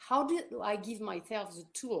 How do I give myself the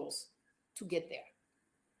tools to get there?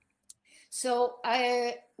 So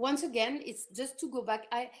once again, it's just to go back.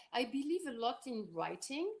 I believe a lot in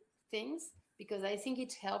writing things because I think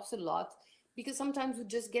it helps a lot, because sometimes we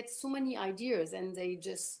just get so many ideas and they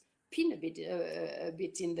just pin a bit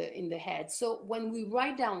in the head. So when we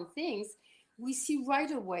write down things, we see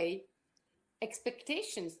right away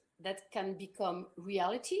expectations that can become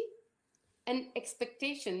reality and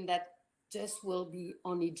expectation that just will be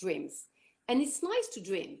only dreams. And it's nice to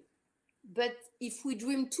dream, but if we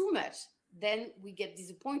dream too much, then we get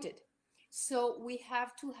disappointed. So we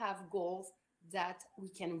have to have goals that we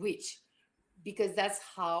can reach, because that's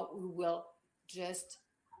how we will just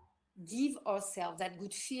give ourselves that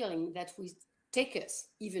good feeling that will take us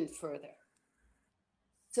even further.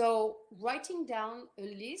 So writing down a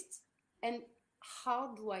list and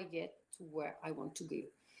how do I get to where I want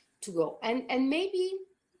to go? And maybe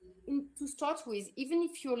to start with, even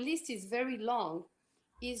if your list is very long,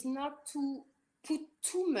 is not to put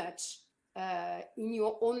too much in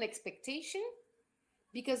your own expectation,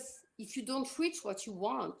 because if you don't reach what you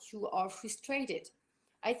want, you are frustrated.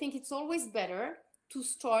 I think it's always better to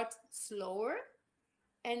start slower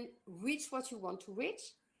and reach what you want to reach,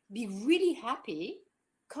 be really happy,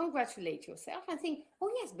 congratulate yourself and think, oh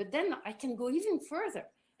yes, but then I can go even further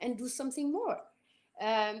and do something more.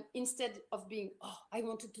 Instead of being, oh, I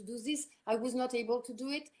wanted to do this, I was not able to do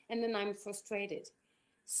it, and then I'm frustrated.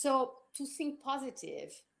 So to think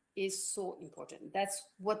positive is so important. That's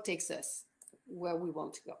what takes us where we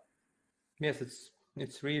want to go. Yes,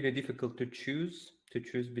 it's really difficult to choose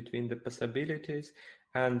between the possibilities.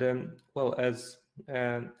 And well, as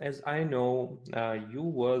I know, you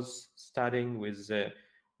was studying with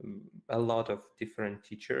a lot of different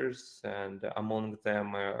teachers, and among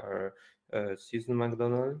them are Susan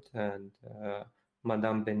MacDonald and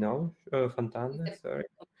Madame Benoit Fontana, sorry,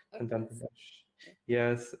 Fontana.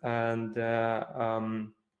 Yes, and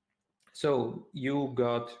so you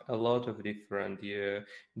got a lot of different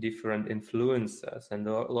influences and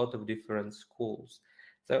a lot of different schools.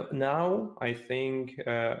 So now I think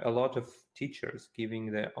a lot of teachers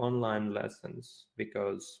giving the online lessons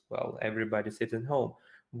because, well, everybody sits at home.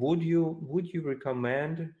 Would you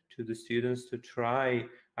recommend to the students to try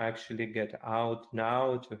actually get out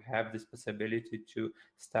now to have this possibility to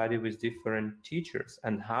study with different teachers,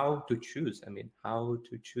 and how to choose? I mean, how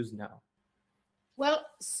to choose now? Well,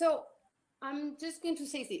 so I'm just going to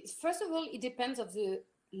say this. First of all, it depends of the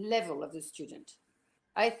level of the student.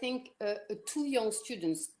 I think two young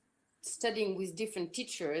students studying with different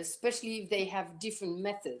teachers, especially if they have different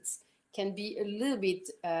methods, can be a little bit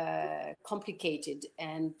complicated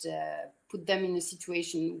and put them in a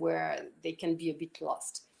situation where they can be a bit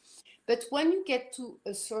lost. But when you get to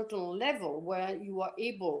a certain level where you are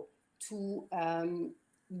able to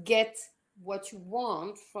get what you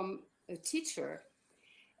want from a teacher,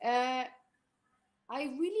 I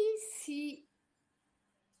really see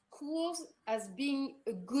schools as being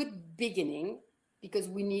a good beginning, because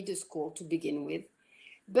we need a school to begin with.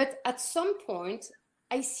 But at some point,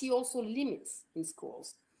 I see also limits in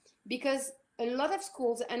schools, because a lot of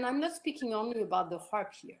schools, and I'm not speaking only about the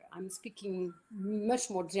harp here, I'm speaking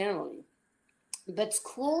much more generally, but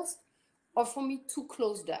schools are for me too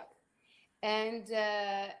closed up. And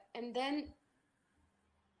then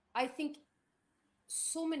I think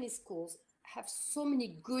so many schools have so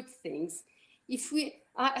many good things. If we,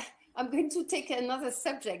 I'm going to take another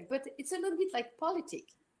subject, but it's a little bit like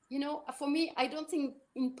politics. You know, for me, I don't think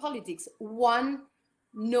in politics one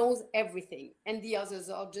knows everything and the others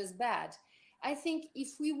are just bad. I think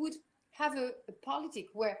if we would have a politic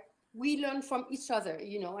where we learn from each other,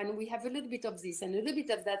 you know, and we have a little bit of this and a little bit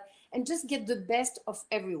of that, and just get the best of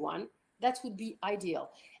everyone, that would be ideal.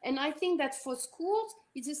 And I think that for schools,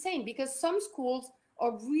 it's the same, because some schools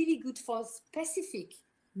are really good for specific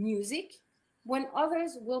music, when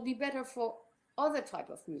others will be better for other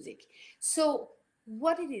type of music. So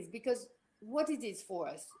what it is, because what it is for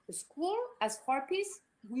us, a school as harpists,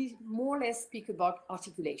 we more or less speak about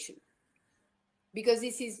articulation, because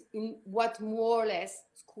this is in what more or less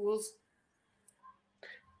schools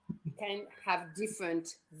can have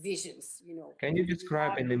different visions, you know. Can you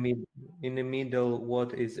describe in the middle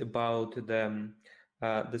what is about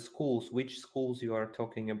the schools, which schools you are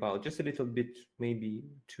talking about? Just a little bit, maybe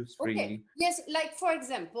 2, 3. Okay. Yes, like for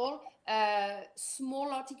example,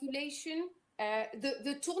 small articulation.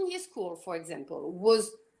 The Tournier school, for example,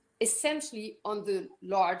 was essentially on the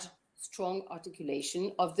large, strong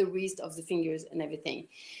articulation of the wrist, of the fingers, and everything.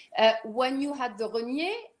 When you had the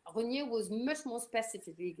Renier was much more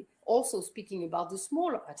specifically also speaking about the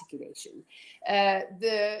small articulation.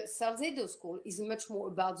 The Salcedo school is much more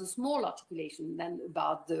about the small articulation than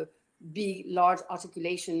about the big, large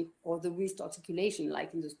articulation or the wrist articulation,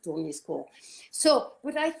 like in the Tournier school. So,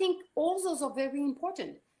 but I think all those are very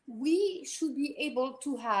important. We should be able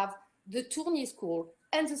to have the Tournier school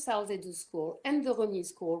and the Salcedo school and the Renier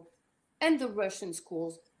school and the Russian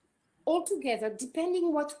schools all together,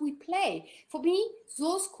 depending what we play. For me,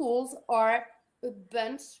 those schools are a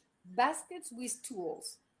bunch, baskets with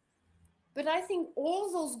tools. But I think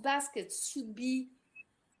all those baskets should be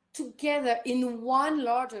together in one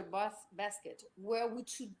larger basket, where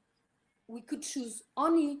we could choose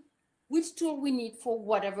only which tool we need for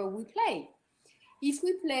whatever we play. If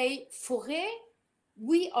we play Forêt,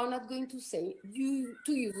 we are not going to use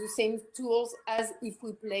the same tools as if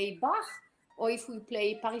we play Bach, or if we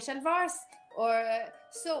play Paris-Chalvars, or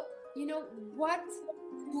so, you know, what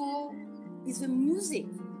tool is the music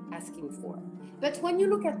asking for? But when you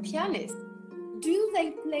look at pianists, do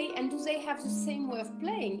they play and do they have the same way of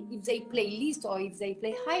playing if they play Liszt or if they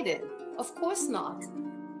play Haydn? Of course not.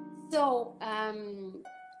 So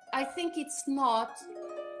I think it's not,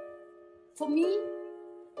 for me,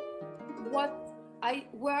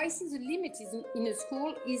 where I see the limit is in a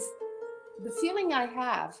school is the feeling I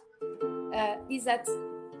have is that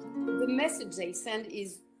the message they send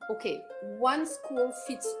is, okay, one school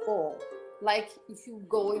fits all. Like if you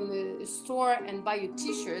go in a store and buy a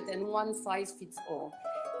t-shirt and one size fits all.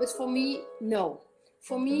 But for me, no.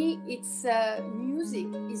 For me, it's music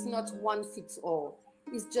is not one fits all.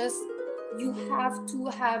 It's just, you have to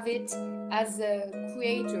have it as a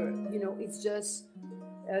creator, you know, it's just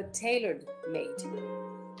tailored made.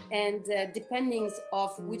 And depending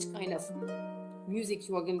of which kind of music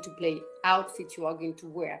you are going to play, outfit you are going to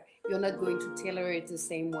wear, you're not going to tailor it the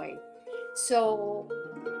same way. So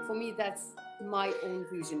for me, that's my own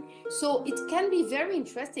vision. So it can be very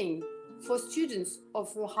interesting for students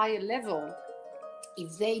of a higher level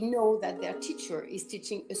if they know that their teacher is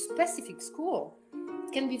teaching a specific school.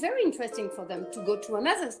 It can be very interesting for them to go to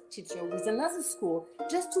another teacher with another school,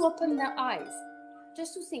 just to open their eyes,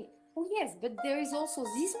 just to think, oh yes, but there is also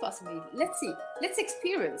this possibility. Let's see, let's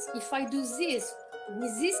experience. If I do this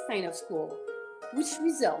with this kind of school, which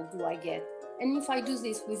result do I get? And if I do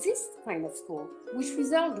this with this kind of score, which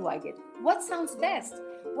result do I get? What sounds best?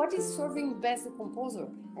 What is serving best the composer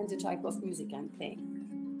and the type of music I'm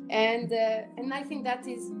playing? And I think that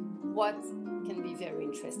is what can be very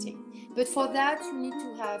interesting. But for that, you need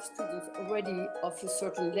to have students already of a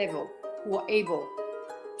certain level who are able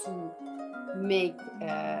to make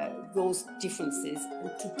those differences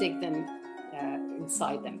and to take them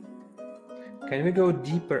inside them. Can we go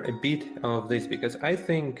deeper a bit of this? Because I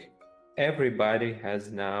think everybody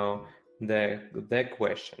has now that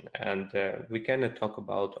question, and we cannot talk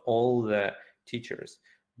about all the teachers,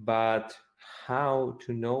 but how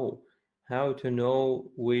to know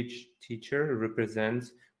which teacher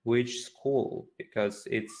represents which school, because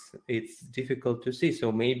it's difficult to see.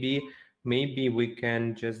 So maybe we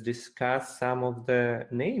can just discuss some of the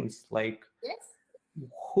names, like yes.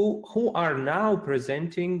 Who are now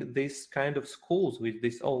presenting this kind of schools with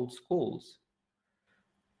these old schools?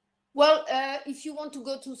 Well, if you want to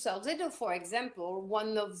go to Salzedo, for example,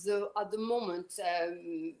 one of the, at the moment,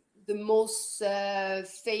 the most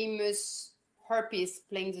famous harpists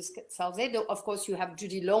playing the Salzedo, of course, you have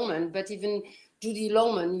Judy Lohman, but even Judy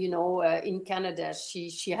Lohman, you know, in Canada,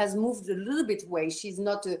 she has moved a little bit away. She's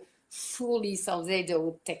not a fully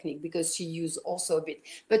Salzedo technique because she used also a bit.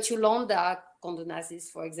 But Yolanda Condonazis,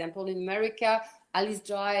 for example, in America, Alice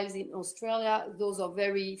Giles in Australia, those are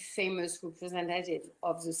very famous representatives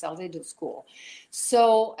of the Salzedo school.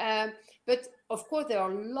 So, but of course, there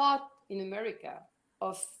are a lot in America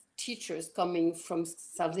of teachers coming from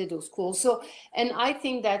Salzedo school. So, and I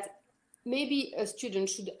think that maybe a student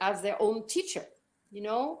should have their own teacher. You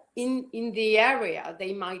know, in the area,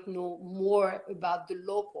 they might know more about the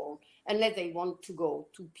local, unless they want to go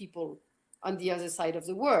to people on the other side of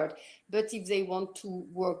the world. But if they want to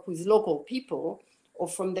work with local people or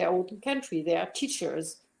from their own country, their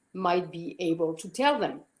teachers might be able to tell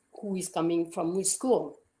them who is coming from which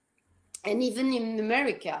school. And even in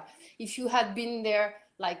America, if you had been there,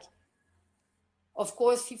 like, of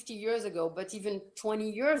course, 50 years ago, but even 20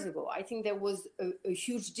 years ago, I think there was a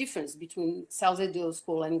huge difference between Salzedo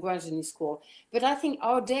school and Guangzhou school. But I think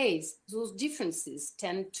our days, those differences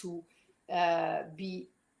tend to be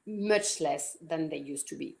much less than they used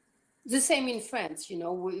to be. The same in France, you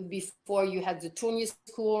know, before you had the Tournier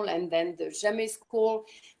school and then the Jamais school.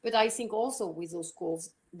 But I think also with those schools,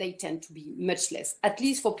 they tend to be much less, at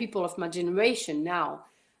least for people of my generation now.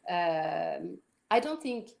 I don't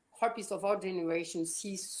think harpists of our generation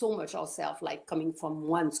see so much ourselves like coming from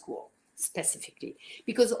one school specifically,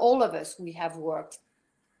 because all of us, we have worked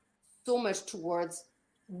so much towards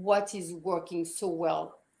what is working so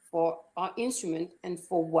well for our instrument and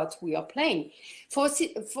for what we are playing. For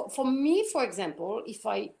me, for example, if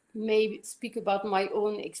I may speak about my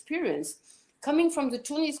own experience, coming from the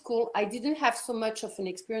Tournier school, I didn't have so much of an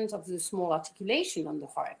experience of the small articulation on the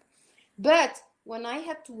harp. But when I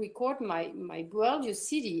had to record my Bohemian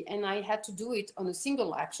CD, and I had to do it on a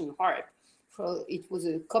single action harp, so it was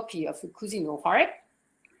a copy of a Cousineau harp,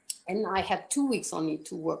 and I had 2 weeks only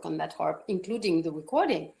to work on that harp, including the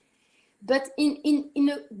recording. But in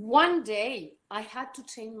one day, I had to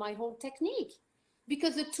change my whole technique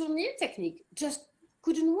because the Tournier technique just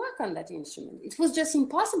couldn't work on that instrument. It was just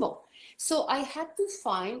impossible. So I had to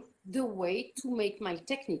find the way to make my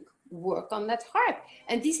technique work on that harp.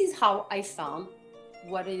 And this is how I found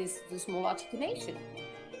what is the small articulation.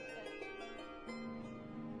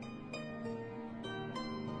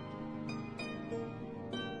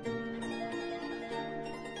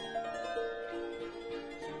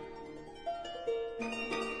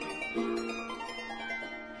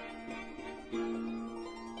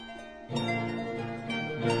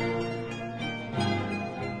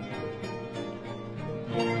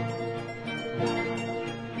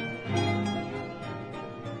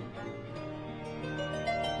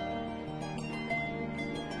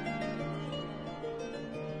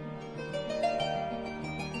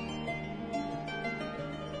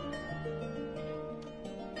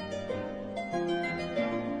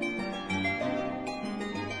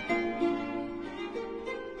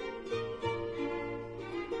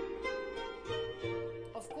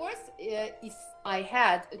 If I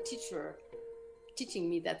had a teacher teaching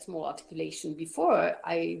me that small articulation before,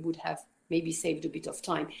 I would have maybe saved a bit of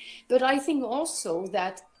time. But I think also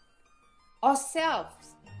that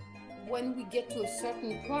ourselves, when we get to a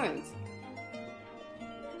certain point,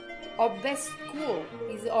 our best school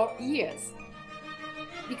is our ears,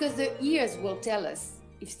 because the ears will tell us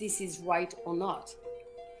if this is right or not.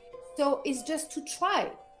 So it's just to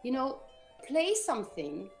try, you know, play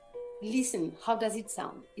something. Listen, how does it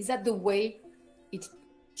sound? Is that the way it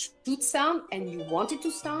should sound and you want it to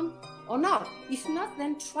sound? or not? If not,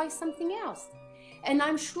 then try something else. And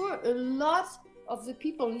I'm sure a lot of the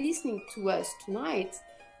people listening to us tonight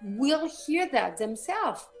will hear that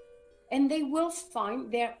themselves, and they will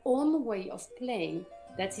find their own way of playing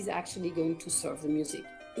that is actually going to serve the music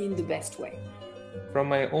in the best way. From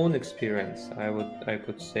my own experience, I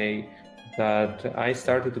could say that I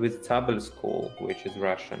started with tabel school, which is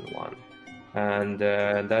Russian one, and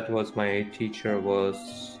that was my teacher was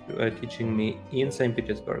teaching me in St.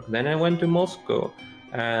 Petersburg. Then I went to Moscow,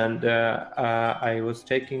 and I was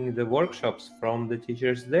taking the workshops from the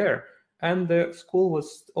teachers there. And the school was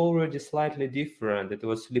already slightly different. It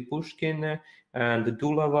was Lipushkin and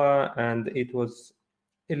Dulova, and it was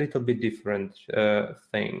a little bit different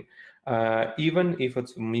thing. Even if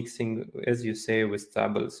it's mixing, as you say, with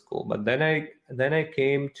tabel school. But then I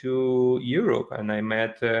came to Europe, and I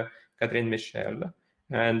met Catherine Michel,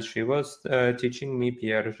 and she was teaching me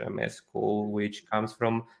Pierre Jamet school, which comes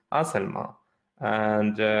from Asselma.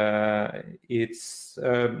 And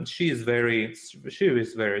she is very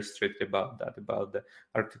strict about that, about the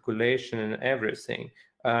articulation and everything.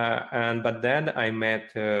 But then I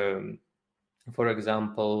met, for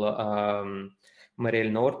example,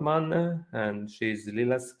 Marielle Nordmann, and she's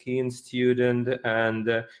Lila Skin student,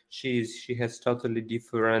 and she has totally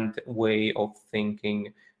different way of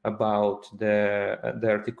thinking about the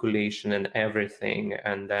articulation and everything.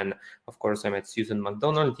 And then, of course, I met Susan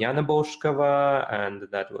McDonald, Jana Boshkova, and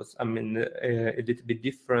that was, a little bit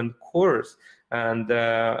different course. And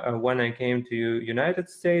when I came to United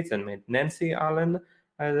States and met Nancy Allen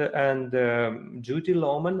and Judy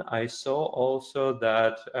Lohman, I saw also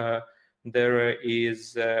that there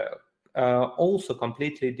is also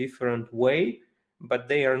completely different way, but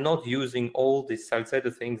they are not using all these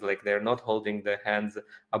falsetto things, like they're not holding the hands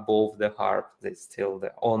above the harp, they're still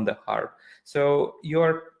on the harp. So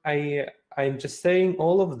I'm just saying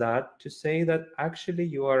all of that to say that actually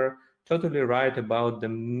you are totally right about the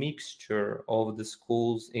mixture of the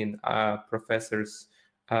schools in professors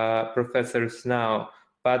now.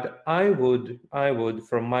 But I would,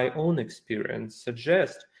 from my own experience,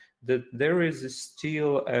 suggest that there is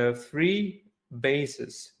still three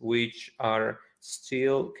bases which are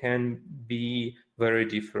still can be very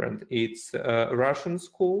different. It's Russian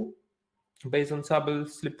school based on Sabel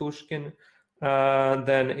Slipushkin.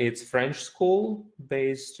 Then it's French school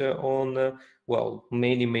based on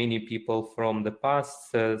many people from the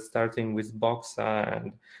past, starting with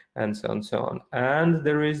Boxa and so on. And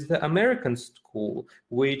there is the American school,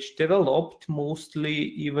 which developed mostly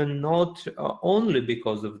even not only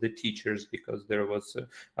because of the teachers, because there was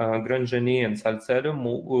Granjani and Salcedo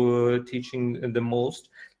teaching the most,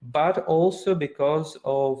 but also because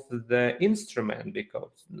of the instrument,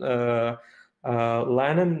 because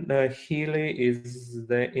Lennon Healy is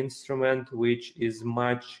the instrument which is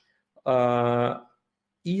much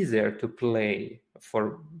easier to play,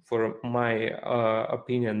 for my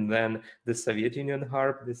opinion, than the Soviet Union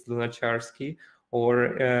harp, this Lunacharsky,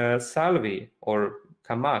 or Salvi or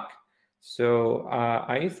Kamak. So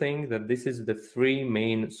I think that this is the three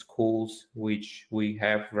main schools which we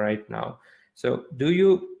have right now. So do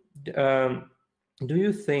you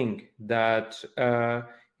think that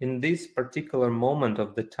in this particular moment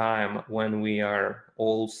of the time when we are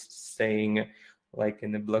all staying like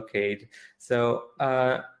in a blockade, so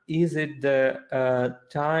is it the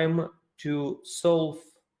time to solve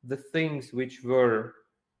the things which were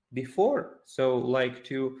before? So like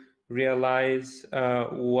to realize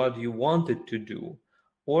what you wanted to do,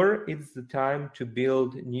 or it's the time to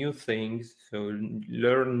build new things, so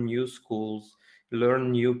learn new schools,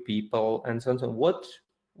 learn new people, and so on.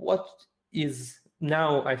 What is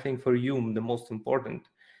now, I think, for you the most important,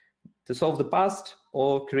 to solve the past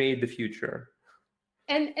or create the future?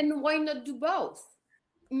 And why not do both?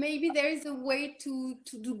 Maybe there is a way to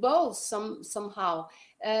do both somehow,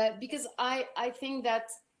 because I think that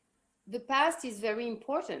the past is very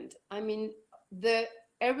important. I mean, the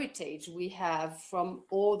heritage we have from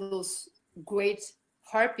all those great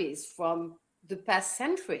harpists from the past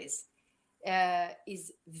centuries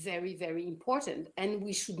is very, very important, and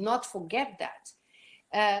we should not forget that.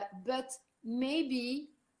 But maybe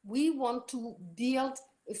we want to build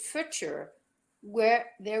a future where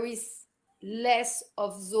there is less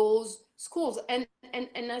of those schools, and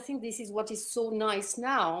I think this is what is so nice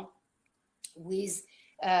now with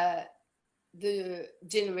the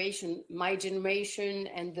generation, my generation,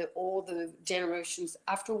 and all the generations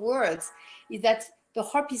afterwards, is that the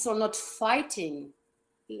harpists are not fighting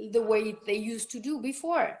the way they used to do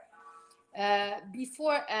before.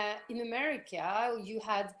 In America, you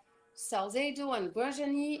had Salcedo and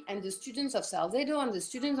Guarani and the students of Salcedo and the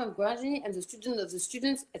students of Guarani and the students of the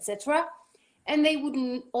students, etc. And they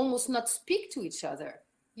would almost not speak to each other.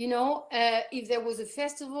 You know, if there was a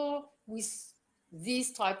festival with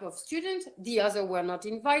this type of student, the other were not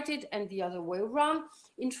invited, and the other way around.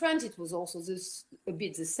 In France, it was also a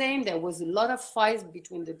bit the same. There was a lot of fights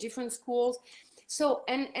between the different schools. So,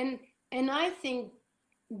 and I think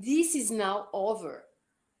this is now over.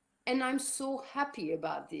 And I'm so happy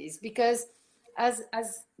about this, because as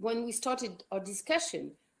when we started our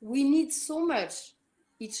discussion, we need so much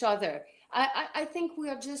each other. I think we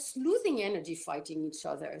are just losing energy fighting each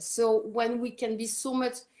other. So when we can be so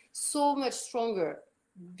much stronger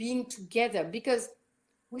being together, because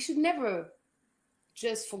we should never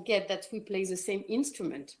just forget that we play the same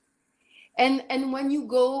instrument. And when you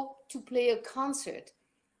go to play a concert,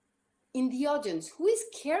 in the audience, who is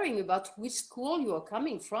caring about which school you are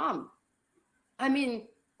coming from? I mean,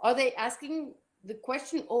 are they asking the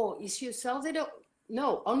question, oh, is she a Salcedo?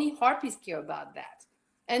 No, only harpists care about that.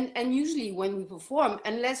 And usually when we perform,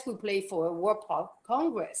 unless we play for a World Harp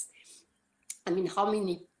Congress, I mean, how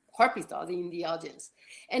many harpists are there in the audience?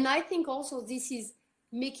 And I think also this is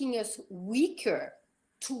making us weaker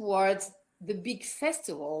towards the big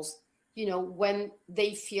festivals, you know, when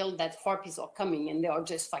they feel that harpists are coming and they are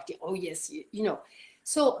just fighting, oh yes, you know.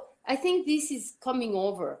 So I think this is coming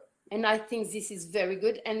over, and I think this is very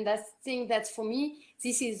good. And I think that for me,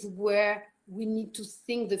 this is where we need to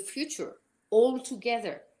think the future all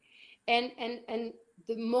together. And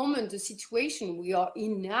the moment, the situation we are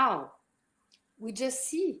in now, we just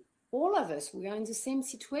see all of us, we are in the same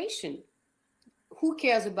situation. Who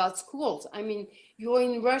cares about schools? I mean, you're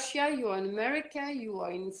in Russia, you're in America, you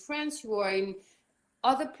are in France, you are in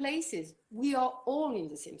other places. We are all in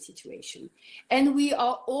the same situation. And we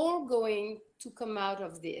are all going to come out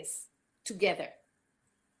of this together,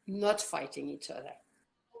 not fighting each other.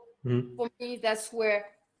 Mm-hmm. For me, that's where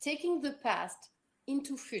taking the past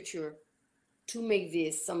into future to make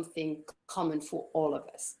this something common for all of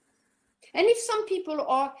us. And if some people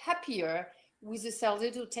are happier with the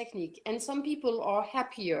Salcedo technique, and some people are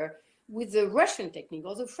happier with the Russian technique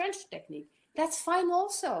or the French technique, that's fine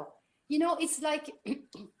also. You know, it's like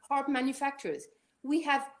harp manufacturers. We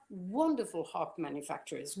have wonderful harp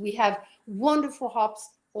manufacturers. We have wonderful harps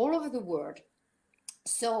all over the world.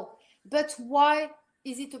 So, but why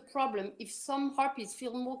is it a problem if some harpists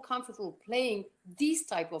feel more comfortable playing this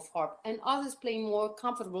type of harp and others playing more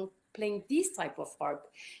comfortable playing this type of harp?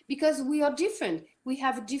 Because we are different. We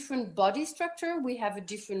have a different body structure. We have a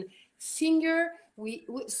different finger.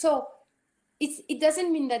 So it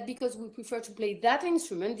doesn't mean that because we prefer to play that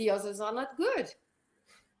instrument, the others are not good.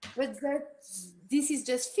 But this is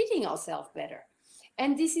just fitting ourselves better.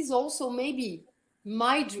 And this is also maybe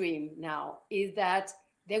my dream now, is that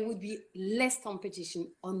there would be less competition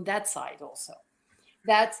on that side also.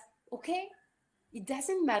 That, okay, it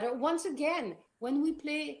doesn't matter. Once again, when we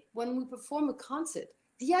perform a concert,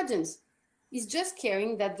 the audience is just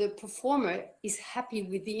caring that the performer is happy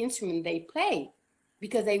with the instrument they play,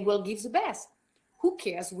 because they will give the best. Who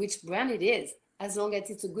cares which brand it is, as long as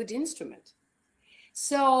it's a good instrument?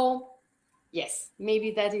 So, yes,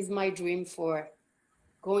 maybe that is my dream for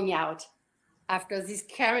going out after this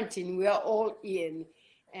quarantine we are all in,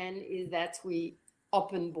 and is that we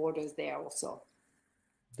open borders there also.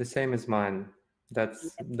 The same as mine.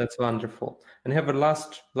 That's wonderful. And I have a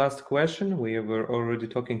last question. We were already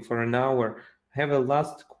talking for an hour. I have a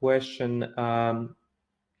last question, and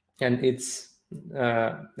it's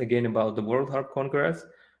again about the World Harp Congress,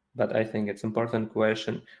 but I think it's an important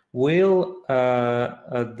question. Will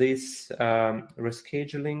this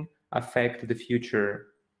rescheduling affect the future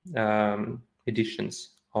editions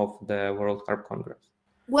of the World Harp Congress?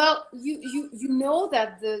 Well, you know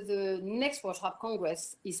that the next World Harp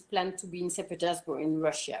Congress is planned to be in St. Petersburg in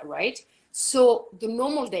Russia, right? So the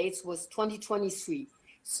normal dates was 2023.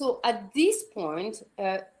 So at this point,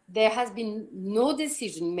 there has been no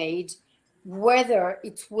decision made whether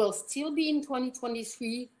it will still be in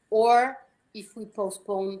 2023 or if we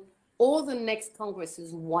postpone all the next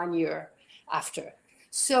congresses 1 year after.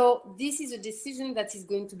 So this is a decision that is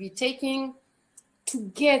going to be taken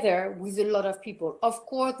together with a lot of people. Of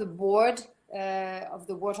course, the board of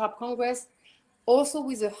the World Harp Congress, also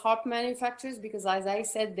with the harp manufacturers, because as I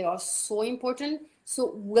said, they are so important.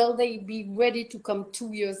 So will they be ready to come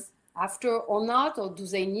 2 years after or not, or do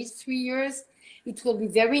they need 3 years? It will be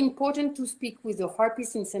very important to speak with the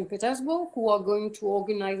harpists in St. Petersburg who are going to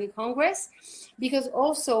organize the Congress, because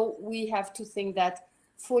also we have to think that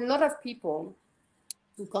for a lot of people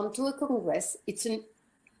to come to a Congress, it's an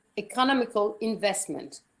economical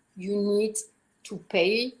investment. You need to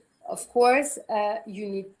pay of course, you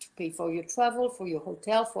need to pay for your travel, for your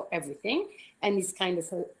hotel, for everything. And it's kind of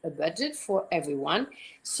a budget for everyone.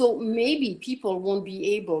 So maybe people won't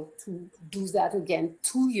be able to do that again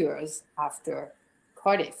 2 years after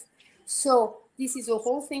Cardiff. So this is a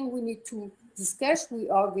whole thing we need to discuss. We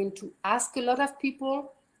are going to ask a lot of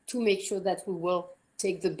people to make sure that we will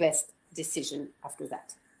take the best decision after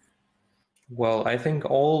that. Well, I think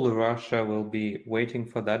all Russia will be waiting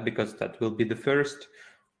for that, because that will be the first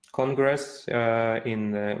Congress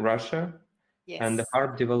in Russia. Yes. And the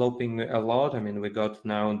harp developing a lot. I mean, we got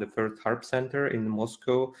now the first harp center in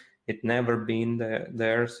Moscow. It never been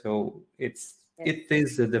there, so it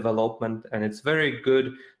is a development, and it's very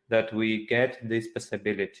good that we get this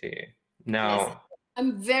possibility now. Yes.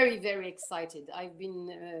 I'm very, very excited. I've been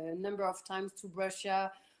a number of times to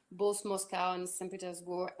Russia, both Moscow and St.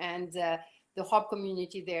 Petersburg, and the harp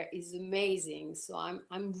community there is amazing. So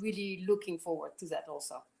I'm really looking forward to that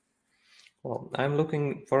also. Well, I'm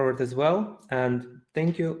looking forward as well. And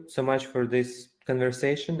thank you so much for this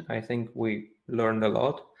conversation. I think we learned a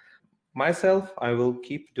lot. Myself, I will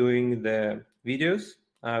keep doing the videos.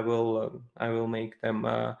 I will make them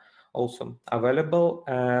also available.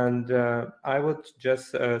 And I would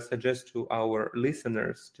just suggest to our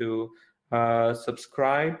listeners to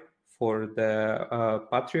subscribe for the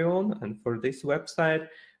Patreon and for this website,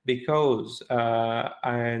 because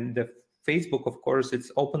and the Facebook, of course,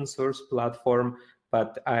 it's open source platform,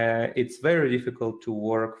 but it's very difficult to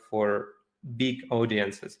work for big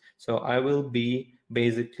audiences. So I will be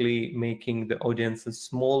basically making the audiences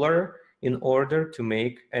smaller in order to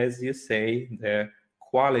make, as you say, the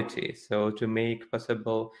quality. So to make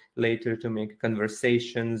possible later to make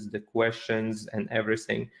conversations, the questions and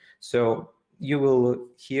everything. So you will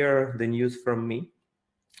hear the news from me.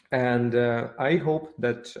 And I hope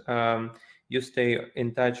that you stay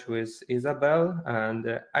in touch with Isabelle.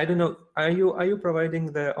 And I don't know, are you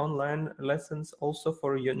providing the online lessons also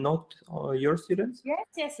for your your students?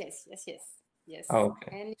 Yes.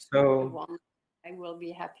 Okay. And So I will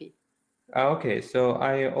be happy. Okay, so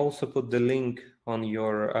I also put the link on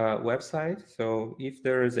your website. So if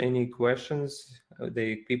there is any questions,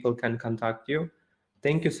 the people can contact you.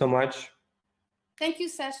 Thank you so much. Thank you,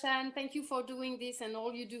 Sasha, and thank you for doing this and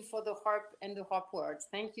all you do for the harp and the harp words.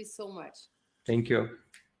 Thank you so much. Thank you,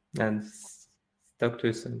 and talk to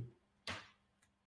you soon.